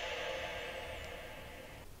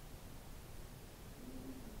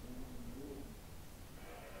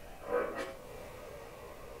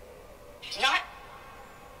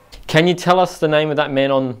 Can you tell us the name of that man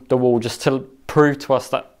on the wall, just to prove to us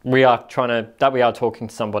that we are talking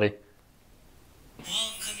to somebody?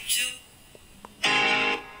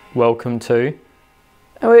 Welcome to.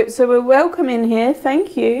 Oh, so we're welcome in here.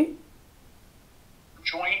 Thank you.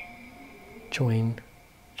 Join.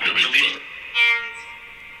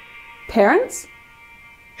 Parents?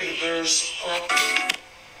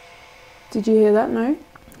 Did you hear that? No?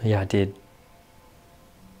 Yeah, I did.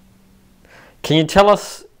 Can you tell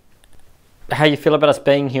us how you feel about us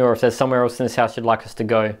being here, or if there's somewhere else in this house you'd like us to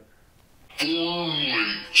go? Can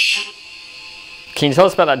you tell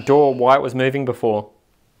us about that door, why it was moving before?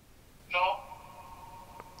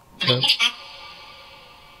 No.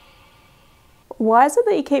 Why is it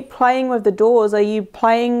that you keep playing with the doors? Are you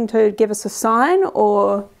playing to give us a sign,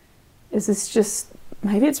 or is this just,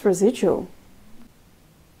 maybe it's residual?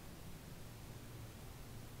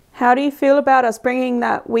 How do you feel about us bringing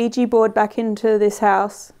that Ouija board back into this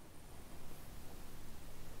house?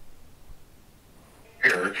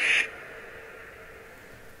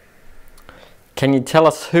 Can you tell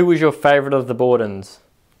us who was your favourite of the Bordens?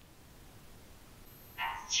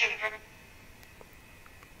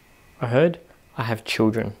 I heard I have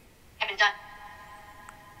children.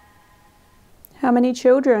 How many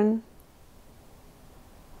children?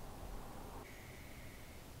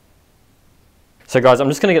 So guys, I'm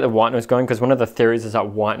just going to get the white noise going, because one of the theories is that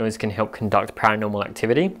white noise can help conduct paranormal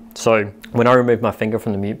activity. So when I remove my finger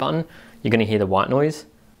from the mute button, you're going to hear the white noise.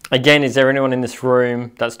 Again, is there anyone in this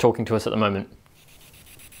room that's talking to us at the moment?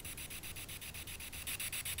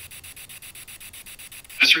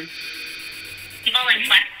 This room?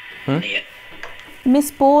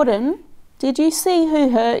 Miss Borden, did you see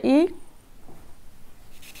who hurt you?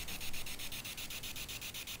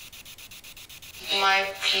 My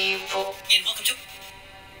people.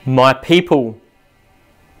 My people.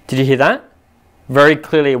 Did you hear that? Very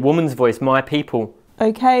clearly a woman's voice, my people.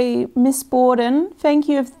 Okay, Miss Borden, thank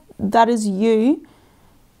you if that is you.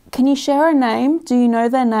 Can you share a name? Do you know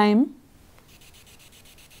their name?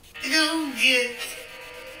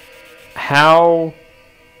 How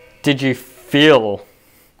did you feel?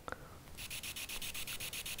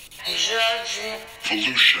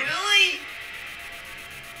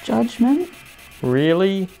 Judgment?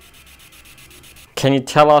 Really? Can you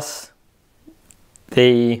tell us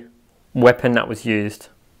the weapon that was used?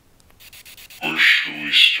 Where shall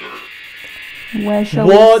we start? Where shall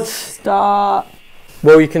What? we start?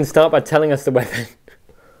 Well, you can start by telling us the weapon.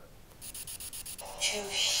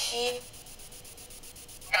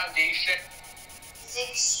 Foundation.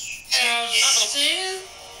 6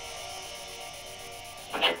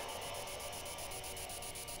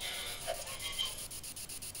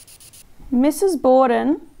 Mrs.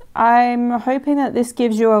 Borden, I'm hoping that this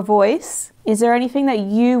gives you a voice. Is there anything that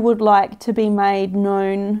you would like to be made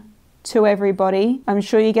known to everybody? I'm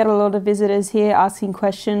sure you get a lot of visitors here asking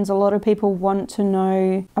questions. A lot of people want to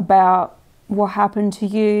know about what happened to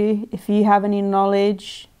you, if you have any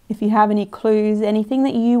knowledge, if you have any clues, anything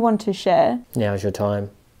that you want to share. Now's your time.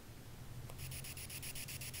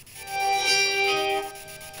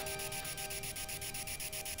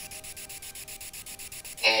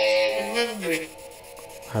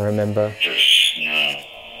 I remember. Just now.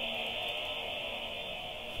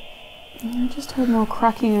 I just heard more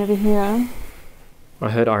cracking over here. I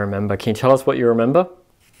heard I remember. Can you tell us what you remember?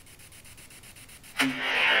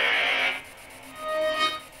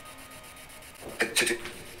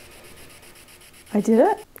 I did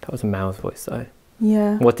it? That was a male's voice though.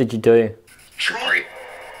 Yeah. What did you do? Sorry.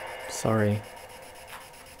 Sorry.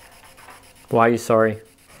 Why are you sorry?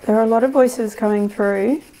 There are a lot of voices coming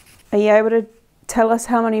through. Are you able to tell us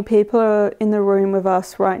how many people are in the room with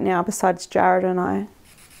us right now besides Jared and I?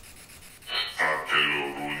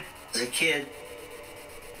 There's a kid.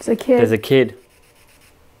 There's a kid. There's a kid.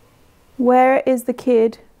 Where is the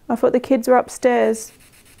kid? I thought the kids were upstairs.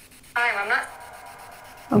 I'm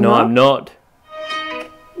not. No, I'm not.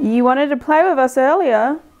 You wanted to play with us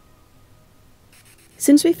earlier.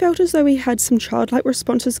 Since we felt as though we had some childlike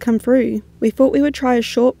responses come through, we thought we would try a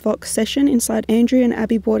short Vox session inside Andrea and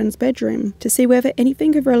Abby Borden's bedroom to see whether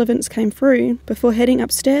anything of relevance came through before heading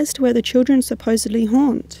upstairs to where the children supposedly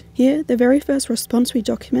haunt. Here, the very first response we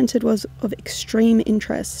documented was of extreme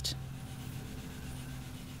interest.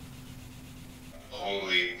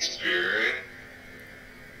 Holy Spirit.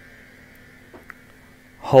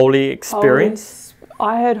 Holy experience?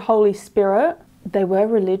 I heard Holy Spirit. They were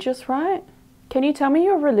religious, right? Can you tell me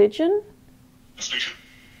your religion?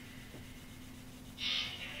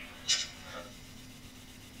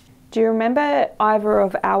 Do you remember either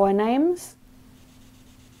of our names?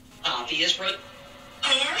 Obvious, right?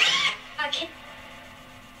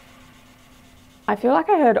 I feel like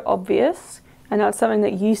I heard obvious, and that's something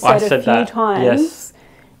that you said a few times yes.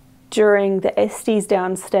 during the Estes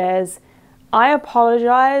downstairs. I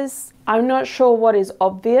apologise. I'm not sure what is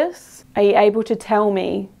obvious. Are you able to tell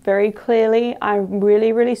me very clearly? I'm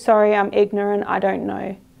really, really sorry. I'm ignorant. I don't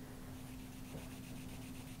know.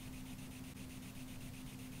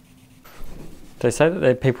 They say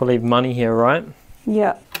that people leave money here, right?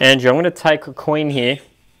 Yeah. Andrew, I'm going to take a coin here.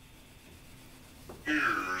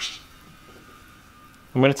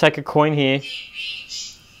 I'm going to take a coin here.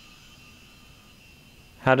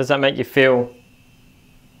 How does that make you feel?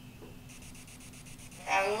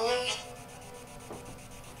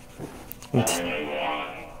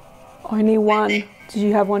 Only one. Did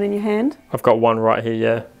you have one in your hand? I've got one right here,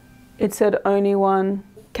 yeah. It said only one.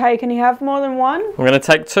 Okay, can you have more than one? I'm going to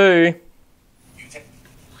take two.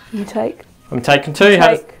 You take. I'm taking two.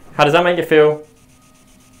 How does that make you feel?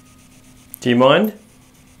 Do you mind?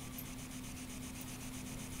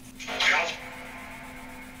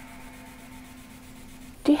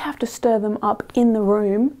 Do you have to stir them up in the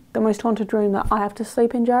room, the most haunted room that I have to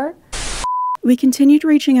sleep in, Jared? We continued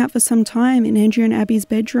reaching out for some time in Andrea and Abby's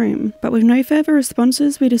bedroom, but with no further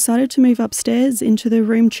responses, we decided to move upstairs into the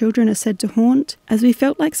room children are said to haunt, as we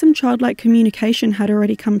felt like some childlike communication had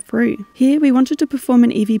already come through. Here, we wanted to perform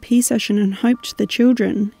an EVP session and hoped the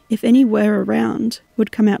children, if any were around,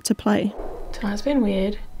 would come out to play. Tonight's been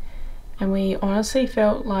weird, and we honestly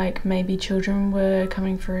felt like maybe children were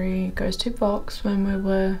coming through Ghost Tube Vox when we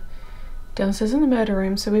were downstairs in the murder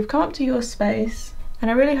room, so we've come up to your space. And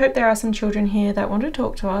I really hope there are some children here that want to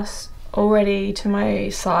talk to us. Already to my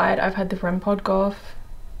side, I've had the REM pod go off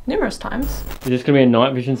numerous times. Is this going to be a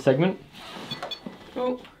night vision segment?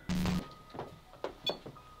 Oh.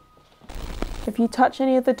 If you touch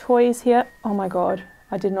any of the toys here... Oh my god,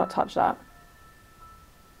 I did not touch that.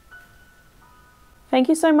 Thank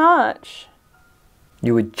you so much.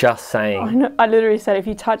 You were just saying. I literally said if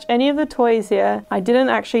you touch any of the toys here, I didn't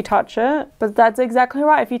actually touch it, but that's exactly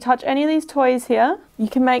right. If you touch any of these toys here, you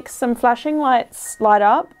can make some flashing lights light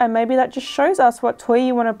up, and maybe that just shows us what toy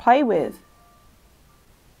you want to play with.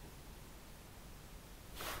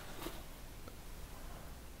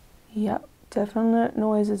 Yep, definite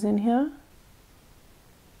noises in here.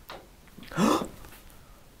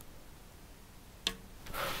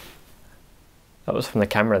 That was from the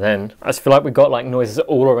camera then. I just feel like we got like noises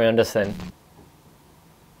all around us then.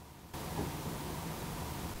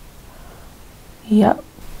 Yep.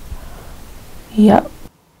 Yep.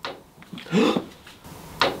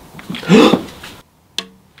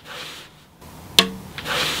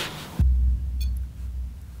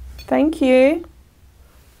 Thank you.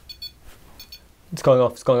 It's going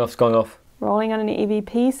off, it's going off, it's going off. Rolling on an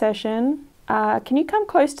EVP session. Can you come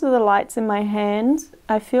close to the lights in my hand?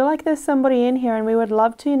 I feel like there's somebody in here and we would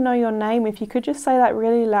love to know your name. If you could just say that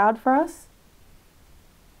really loud for us.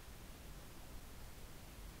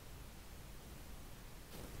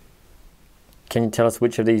 Can you tell us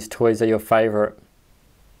which of these toys are your favourite?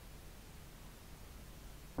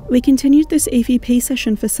 We continued this EVP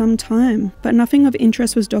session for some time, but nothing of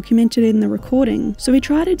interest was documented in the recording, so we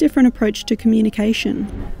tried a different approach to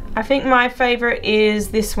communication. I think my favourite is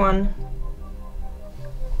this one.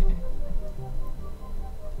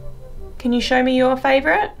 Can you show me your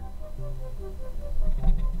favourite?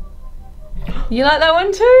 You like that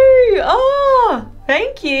one too? Oh,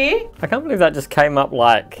 thank you. I can't believe that just came up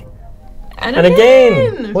like... And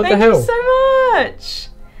again! What the hell? Thank you so much.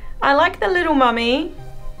 I like the little mummy.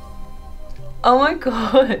 Oh my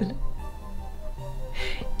god.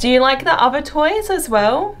 Do you like the other toys as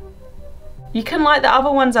well? You can light the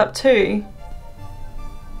other ones up too.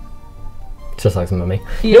 Just like the mummy.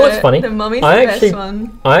 Yeah, you know what's funny? The mummy's the best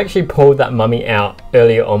one. I actually pulled that mummy out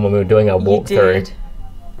earlier on when we were doing our walkthrough. You did.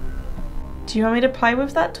 Do you want me to play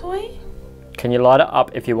with that toy? Can you light it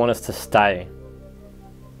up if you want us to stay?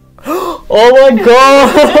 Oh my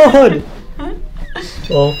god!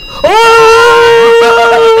 Oh.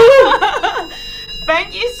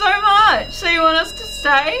 Thank you so much. So you want us to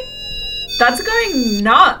stay? That's going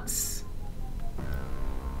nuts.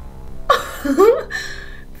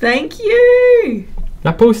 Thank you.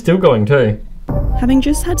 That ball's still going too. Having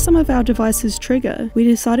just had some of our devices trigger, we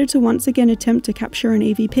decided to once again attempt to capture an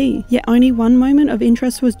EVP, yet only one moment of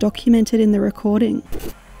interest was documented in the recording.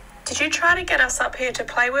 Did you try to get us up here to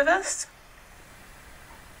play with us?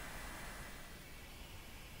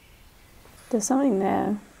 There's something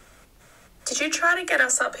there. Did you try to get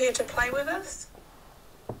us up here to play with us?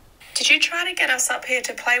 Did you try to get us up here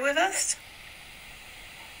to play with us?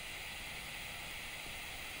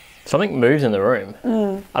 Something moves in the room.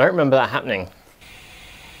 I don't remember that happening.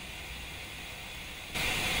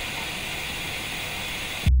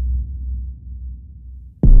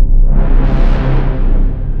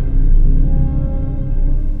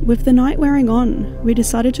 With the night wearing on, we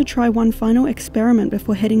decided to try one final experiment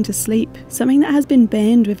before heading to sleep, something that has been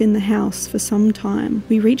banned within the house for some time.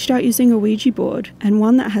 We reached out using a Ouija board, and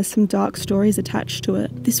one that has some dark stories attached to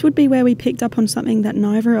it. This would be where we picked up on something that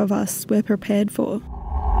neither of us were prepared for.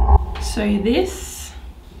 So this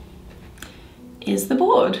is the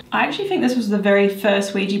board. I actually think this was the very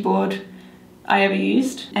first Ouija board I ever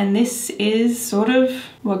used, and this is sort of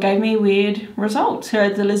what gave me weird results here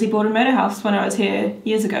at the Lizzie Borden murder house when I was here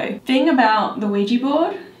years ago. Thing about the Ouija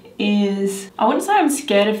board is, I wouldn't say I'm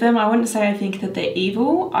scared of them, I wouldn't say I think that they're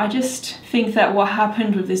evil, I just think that what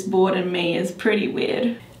happened with this board and me is pretty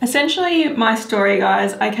weird. Essentially, my story,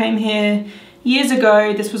 guys, I came here years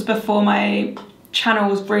ago. This was before my channel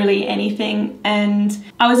was really anything, and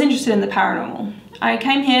I was interested in the paranormal. I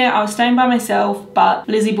came here, I was staying by myself, but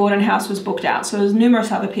Lizzie Borden house was booked out, so there was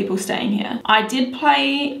numerous other people staying here. I did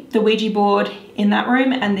play the Ouija board in that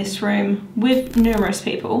room and this room with numerous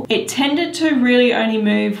people. It tended to really only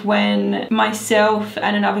move when myself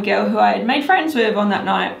and another girl who I had made friends with on that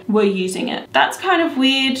night were using it. That's kind of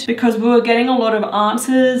weird because we were getting a lot of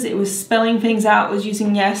answers. It was spelling things out, it was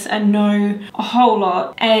using yes and no a whole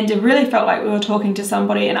lot, and it really felt like we were talking to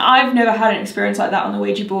somebody, and I've never had an experience like that on the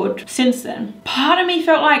Ouija board since then. Part of me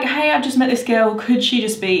felt like, hey, I just met this girl, could she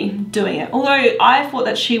just be doing it? Although I thought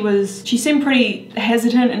that she seemed pretty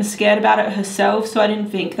hesitant and scared about it herself, so I didn't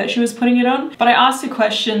think that she was putting it on. But I asked a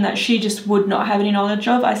question that she just would not have any knowledge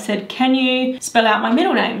of. I said, can you spell out my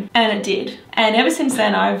middle name? And it did. And ever since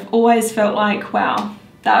then, I've always felt like, wow,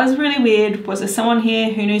 that was really weird. Was there someone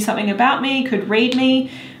here who knew something about me, could read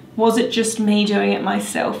me? Was it just me doing it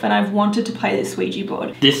myself? And I've wanted to play this Ouija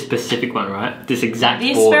board. This specific one, right? This exact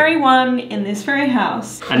board. This very one in this very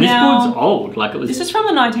house. And this board's old, like it was... This is from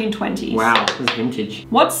the 1920s. Wow, this is vintage.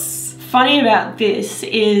 What's funny about this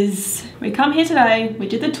is we come here today, we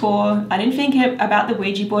did the tour, I didn't think about the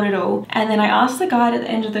Ouija board at all, and then I asked the guide at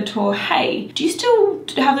the end of the tour, hey, do you still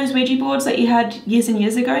have those Ouija boards that you had years and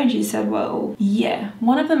years ago? And she said, well, yeah,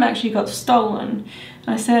 one of them actually got stolen.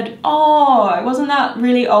 And I said, oh, wasn't that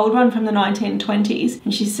really old one from the 1920s?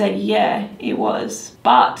 And she said, yeah, it was,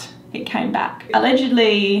 but it came back.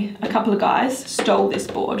 Allegedly, a couple of guys stole this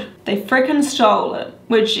board. They frickin' stole it,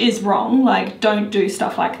 which is wrong. Like, don't do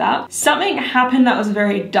stuff like that. Something happened that was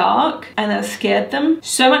very dark and that scared them.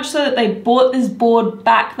 So much so that they bought this board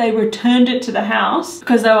back. They returned it to the house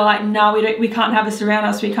because they were like, no, we can't have this around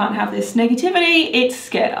us. We can't have this negativity. It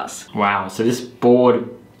scared us. Wow, so this board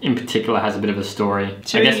in particular has a bit of a story.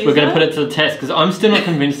 I guess we're gonna put it to the test because I'm still not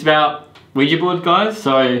convinced about Ouija board, guys,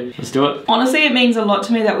 so let's do it. Honestly, it means a lot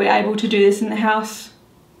to me that we're able to do this in the house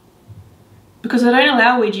because they don't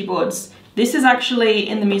allow Ouija boards. This is actually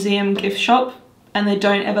in the museum gift shop and they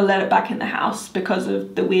don't ever let it back in the house because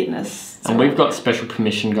of the weirdness. And we've got special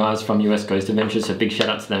permission, guys, from US Ghost Adventures, so big shout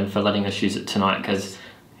out to them for letting us use it tonight because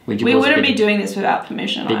Ouija boards... We wouldn't be doing this without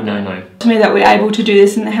permission. Big no-no. To me that we're able to do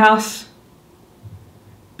this in the house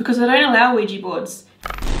because they don't allow Ouija boards.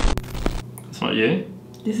 That's not you?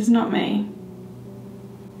 This is not me.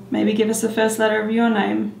 Maybe give us the first letter of your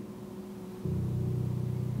name.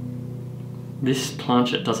 This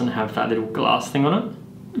planchette doesn't have that little glass thing on it.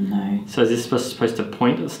 No. So is this supposed to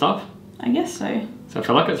point at stuff? I guess so. So I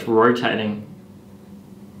feel like it's rotating.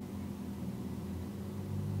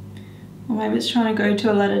 Or maybe it's trying to go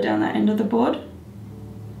to a letter down that end of the board.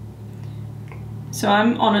 So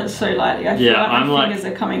I'm on it so lightly. I feel like my fingers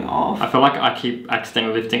are coming off. I feel like I keep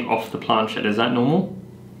accidentally lifting off the planchette. Is that normal?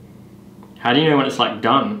 How do you know when it's like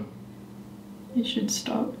done? It should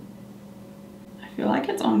stop. I feel like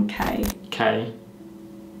it's on K. K.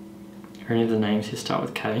 Are any of the names here start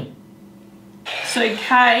with K? So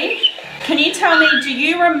K, can you tell me, do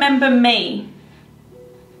you remember me?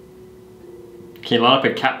 Can you line up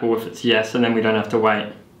a cat ball if it's yes, and then we don't have to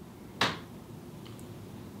wait?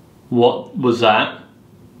 What was that?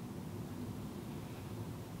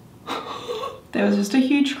 There was just a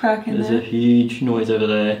huge crack in there. There's a huge noise over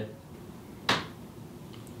there.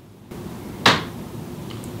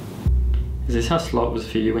 Is this how slow it was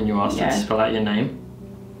for you when you asked it to spell out your name?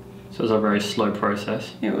 So it was a very slow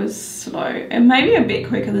process. It was slow. It may be a bit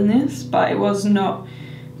quicker than this, but it was not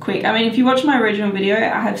quick. I mean, if you watch my original video,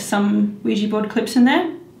 I have some Ouija board clips in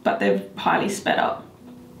there, but they're highly sped up.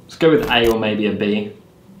 Let's go with A or maybe a B.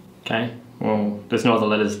 Okay, well, there's no other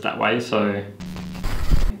letters that way, so...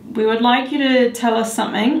 We would like you to tell us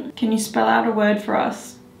something. Can you spell out a word for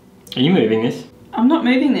us? Are you moving this? I'm not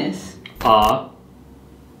moving this. R.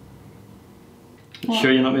 What?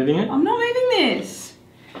 Sure you're not moving it? I'm not moving this.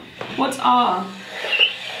 What's R?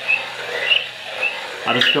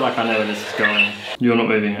 I just feel like I know where this is going. You're not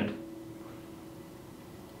moving it.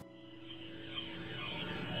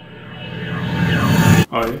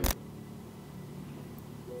 O.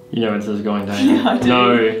 You know where this is going, don't you? Yeah, I do.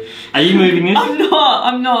 No. Are you moving this?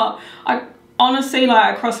 I'm not. I honestly,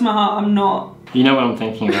 like, across my heart, I'm not. You know what I'm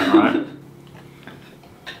thinking about, right?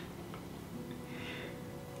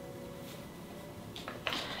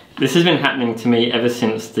 This has been happening to me ever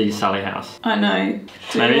since the Sally house. I know.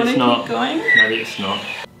 Maybe it's not. Keep going? Maybe it's not.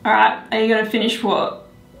 Alright, are you going to finish what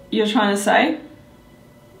you're trying to say?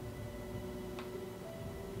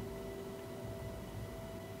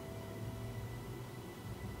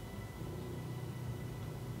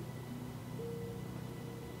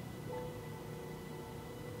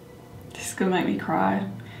 This is going to make me cry.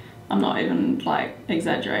 I'm not even, like,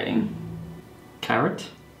 exaggerating. Carrot?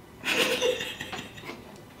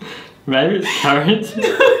 Maybe it's carrot?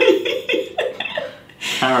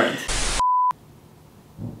 Carrot.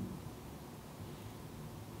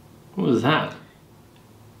 What was that?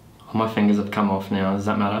 Oh, my fingers have come off now. Does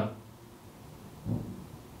that matter?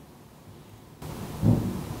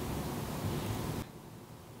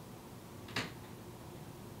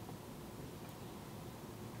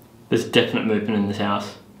 There's definite movement in this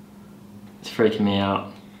house. It's freaking me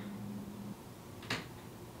out.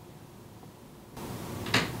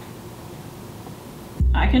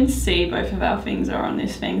 I can see both of our fingers are on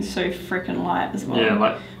this thing so freaking light as well. Yeah,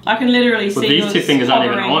 like... I can literally see these two fingers aren't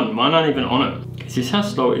even hovering. on. Mine aren't even on it. Is this how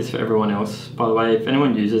slow it is for everyone else? By the way, if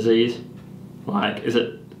anyone uses these, like, is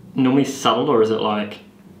it normally subtle or is it like...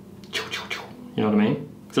 You know what I mean?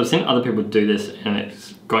 Because I've seen other people do this and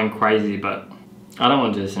it's going crazy, but I don't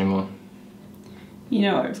want to do this anymore. You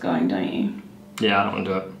know where it's going, don't you? Yeah, I don't want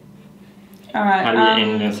to do it. Alright, how do you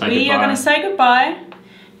end and say we goodbye? are going to say goodbye.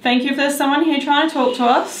 Thank you if there's someone here trying to talk to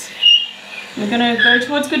us. We're going to go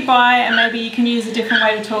towards goodbye and maybe you can use a different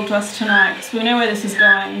way to talk to us tonight because we know where this is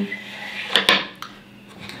going.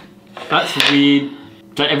 That's weird.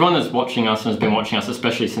 So everyone that's watching us and has been watching us,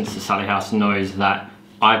 especially since the Sally house, knows that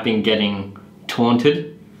I've been getting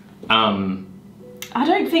taunted. I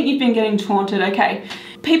don't think you've been getting taunted, okay.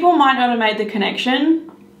 People might not have made the connection,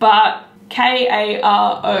 but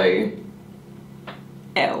K-A-R-O-L.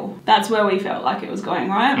 That's where we felt like it was going,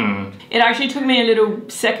 right? Mm. It actually took me a little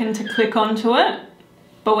second to click onto it,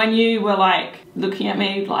 but when you were like looking at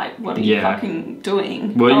me like, what are you fucking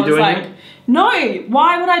doing? Were you doing like, it? No,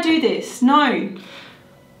 why would I do this? No.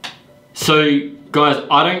 So guys,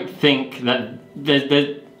 I don't think that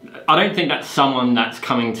I don't think that's someone that's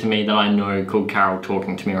coming to me that I know called Carol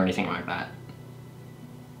talking to me or anything like that.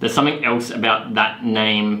 There's something else about that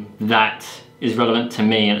name that is relevant to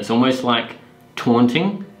me and it's almost like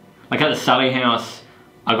taunting. Like at the Sally house,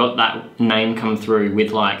 I got that name come through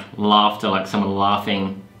with like laughter, like someone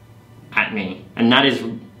laughing at me. And that is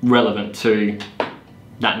relevant to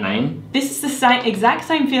that name. This is the exact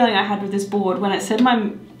same feeling I had with this board when it said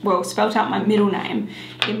spelled out my middle name.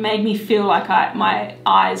 It made me feel like my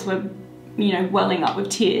eyes were, you know, welling up with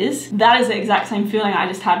tears. That is the exact same feeling I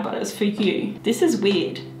just had, but it was for you. This is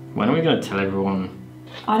weird. When are we going to tell everyone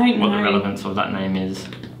I don't know what the relevance of that name is?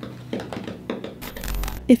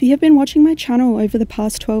 If you have been watching my channel over the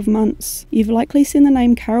past 12 months, you've likely seen the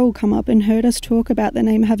name Carol come up and heard us talk about the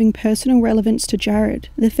name having personal relevance to Jared.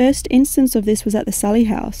 The first instance of this was at the Sally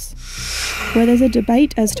house, where there's a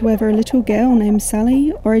debate as to whether a little girl named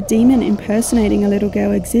Sally or a demon impersonating a little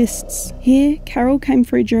girl exists. Here, Carol came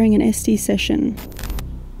through during an SD session.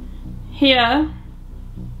 Here.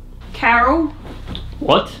 Carol.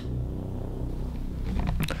 What?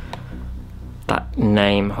 That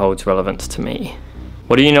name holds relevance to me.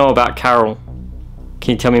 What do you know about Carol?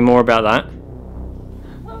 Can you tell me more about that?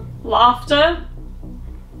 Laughter.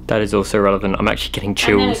 That is also relevant. I'm actually getting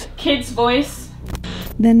chills. And then a kid's voice.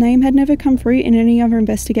 Their name had never come through in any other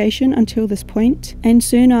investigation until this point, and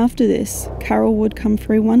soon after this, Carol would come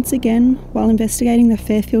through once again while investigating the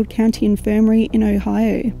Fairfield County Infirmary in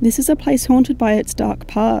Ohio. This is a place haunted by its dark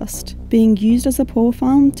past, being used as a poor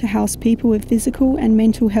farm to house people with physical and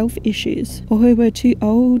mental health issues, or who were too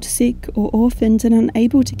old, sick, or orphaned and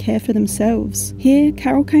unable to care for themselves. Here,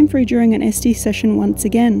 Carol came through during an SD session once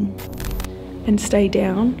again. And stay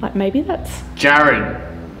down. Like maybe that's... Jared!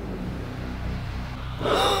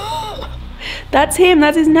 That's him,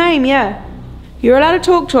 that's his name, yeah. You're allowed to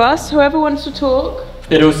talk to us, whoever wants to talk.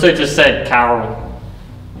 It also just said Carol.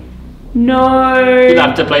 No. You'll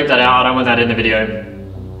have to bleep that out, I don't want that in the video.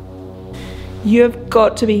 You have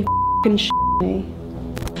got to be f***ing shitting me.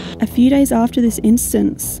 A few days after this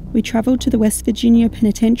instance, we travelled to the West Virginia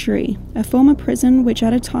Penitentiary, a former prison which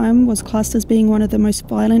at a time was classed as being one of the most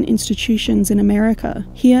violent institutions in America.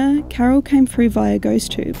 Here, Carol came through via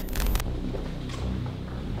ghost tube.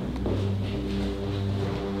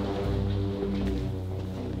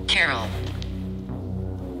 Carol.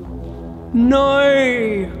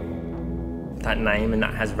 No. That name, and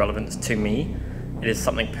that has relevance to me. It is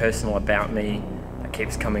something personal about me that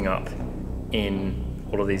keeps coming up in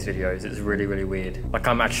all of these videos. It's really, really weird. Like,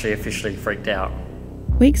 I'm actually officially freaked out.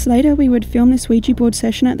 Weeks later, we would film this Ouija board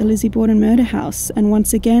session at the Lizzie Borden murder house and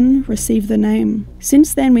once again receive the name.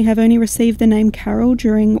 Since then, we have only received the name Carol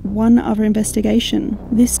during one other investigation.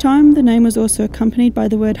 This time, the name was also accompanied by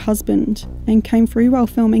the word husband and came through while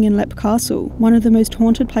filming in Leap Castle, one of the most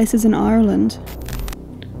haunted places in Ireland.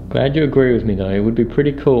 Glad you agree with me though. It would be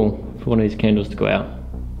pretty cool for one of these candles to go out.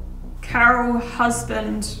 Carol,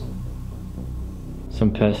 husband.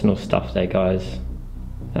 Some personal stuff there, guys.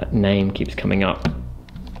 That name keeps coming up.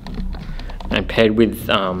 And paired with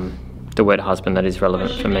the word husband, that is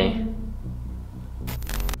relevant for me.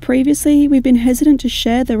 Previously, we've been hesitant to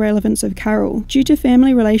share the relevance of Carol due to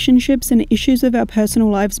family relationships and issues of our personal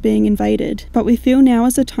lives being invaded, but we feel now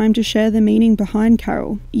is the time to share the meaning behind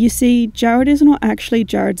Carol. You see, Jared is not actually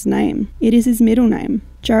Jared's name, it is his middle name.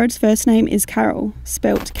 Jared's first name is Carol,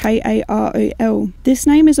 spelt K-A-R-O-L. This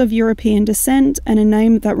name is of European descent and a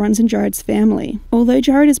name that runs in Jared's family. Although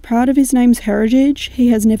Jared is proud of his name's heritage, he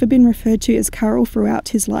has never been referred to as Carol throughout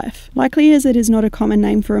his life, likely as it is not a common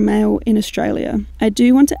name for a male in Australia. I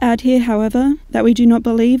do want to add here, however, that we do not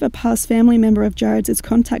believe a past family member of Jared's is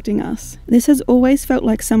contacting us. This has always felt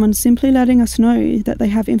like someone simply letting us know that they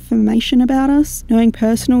have information about us, knowing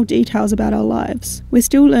personal details about our lives. We're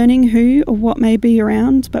still learning who or what may be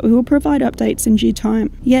around, but we will provide updates in due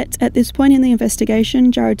time. Yet, at this point in the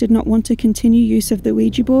investigation, Jared did not want to continue use of the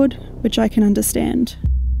Ouija board, which I can understand.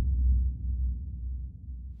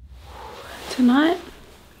 Tonight,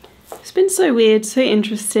 it's been so weird, so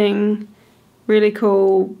interesting, really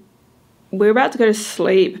cool. We're about to go to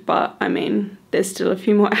sleep, but I mean, there's still a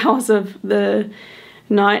few more hours of the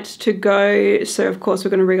night to go, so of course we're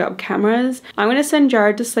going to rig up cameras. I'm going to send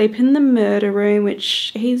Jared to sleep in the murder room,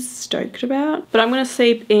 which he's stoked about, but I'm going to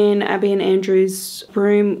sleep in Abby and Andrew's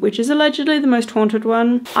room, which is allegedly the most haunted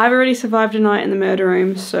one. I've already survived a night in the murder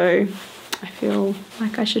room, so I feel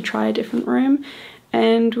like I should try a different room,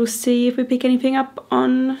 and we'll see if we pick anything up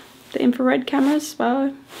on the infrared cameras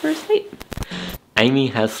while we're asleep. Amy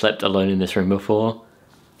has slept alone in this room before,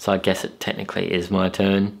 so I guess it technically is my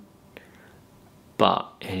turn.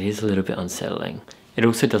 But it is a little bit unsettling. It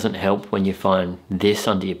also doesn't help when you find this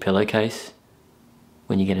under your pillowcase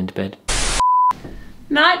when you get into bed.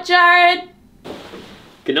 Night, Jared.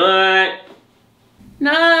 Good night.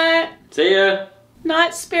 Night. See ya.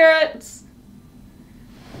 Night, spirits.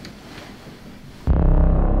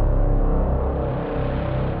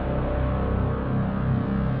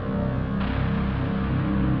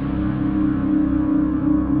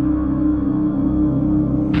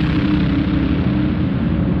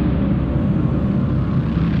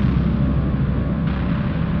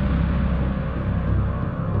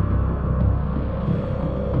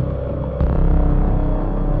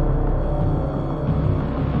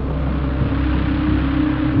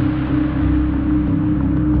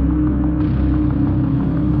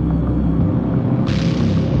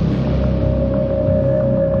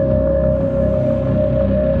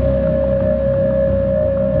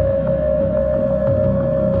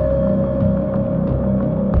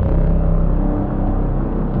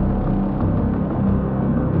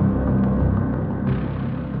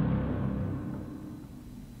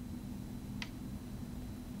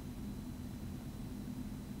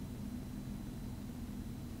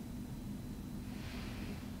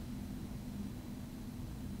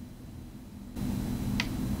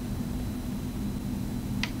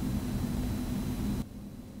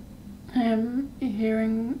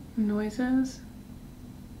 hearing noises.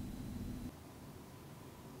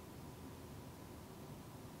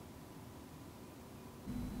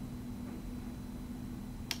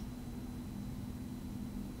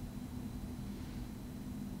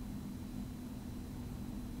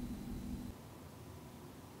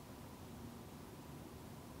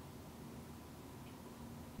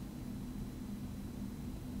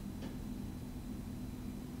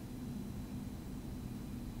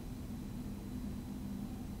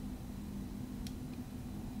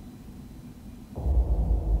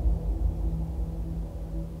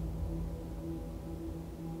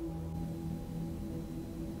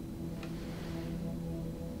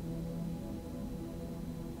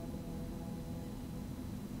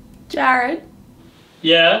 Jared,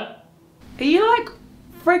 Yeah? are you like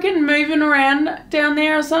freaking moving around down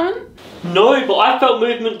there or something? No, but I felt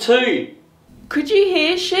movement too. Could you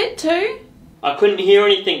hear shit too? I couldn't hear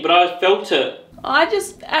anything, but I felt it. I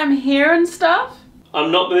just am hearing stuff. I'm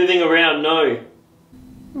not moving around, no.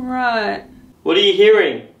 Right. What are you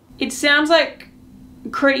hearing? It sounds like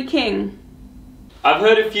creaking. I've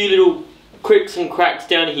heard a few little cricks and cracks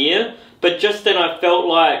down here, but just then I felt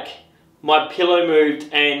like my pillow moved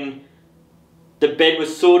and the bed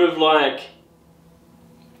was sort of like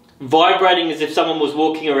vibrating as if someone was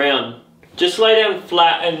walking around. Just lay down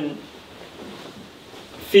flat and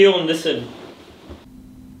feel and listen.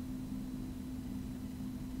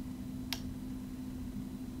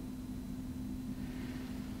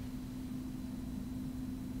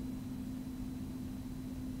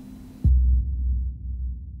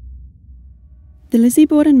 The Lizzie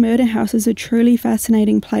Borden murder house is a truly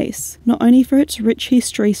fascinating place, not only for its rich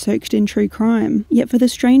history soaked in true crime, yet for the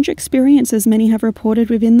strange experiences many have reported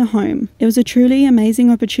within the home. It was a truly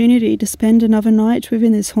amazing opportunity to spend another night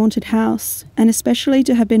within this haunted house, and especially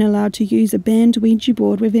to have been allowed to use a banned Ouija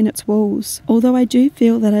board within its walls, although I do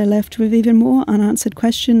feel that I left with even more unanswered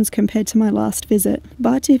questions compared to my last visit.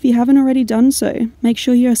 But if you haven't already done so, make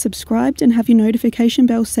sure you are subscribed and have your notification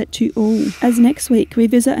bell set to all, as next week we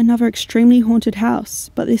visit another extremely haunted house,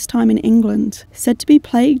 but this time in England, said to be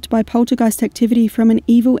plagued by poltergeist activity from an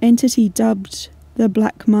evil entity dubbed the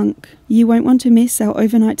Black Monk. You won't want to miss our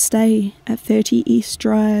overnight stay at 30 East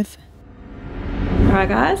Drive. Alright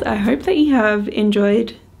guys, I hope that you have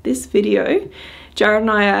enjoyed this video. Jared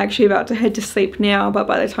and I are actually about to head to sleep now, but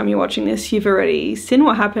by the time you're watching this, you've already seen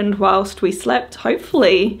what happened whilst we slept.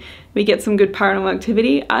 Hopefully we get some good paranormal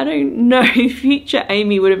activity. I don't know if future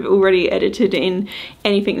Amy would have already edited in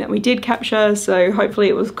anything that we did capture, so hopefully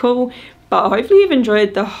it was cool. But hopefully you've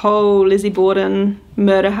enjoyed the whole Lizzie Borden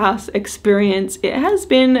murder house experience. It has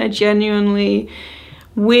been a genuinely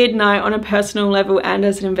weird night on a personal level and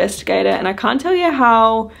as an investigator, and I can't tell you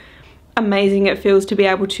how amazing it feels to be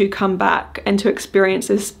able to come back and to experience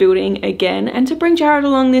this building again and to bring Jared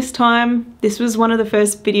along this time. This was one of the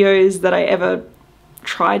first videos that I ever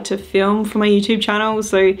tried to film for my YouTube channel,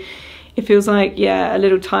 so it feels like, yeah, a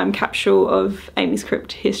little time capsule of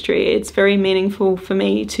AmysCrypt history. It's very meaningful for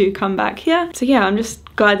me to come back here. So yeah, I'm just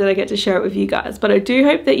glad that I get to share it with you guys. But I do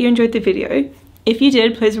hope that you enjoyed the video. If you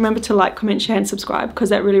did, please remember to like, comment, share and subscribe, because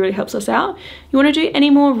that really helps us out. You want to do any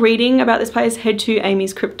more reading about this place, head to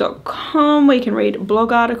AmysCrypt.com where you can read a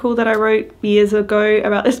blog article that I wrote years ago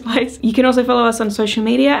about this place. You can also follow us on social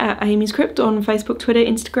media at AmysCrypt on Facebook, Twitter,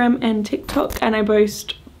 Instagram and TikTok, and I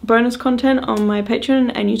post bonus content on my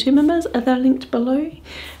Patreon and YouTube members that are linked below.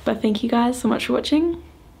 But thank you guys so much for watching,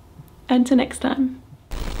 and till next time.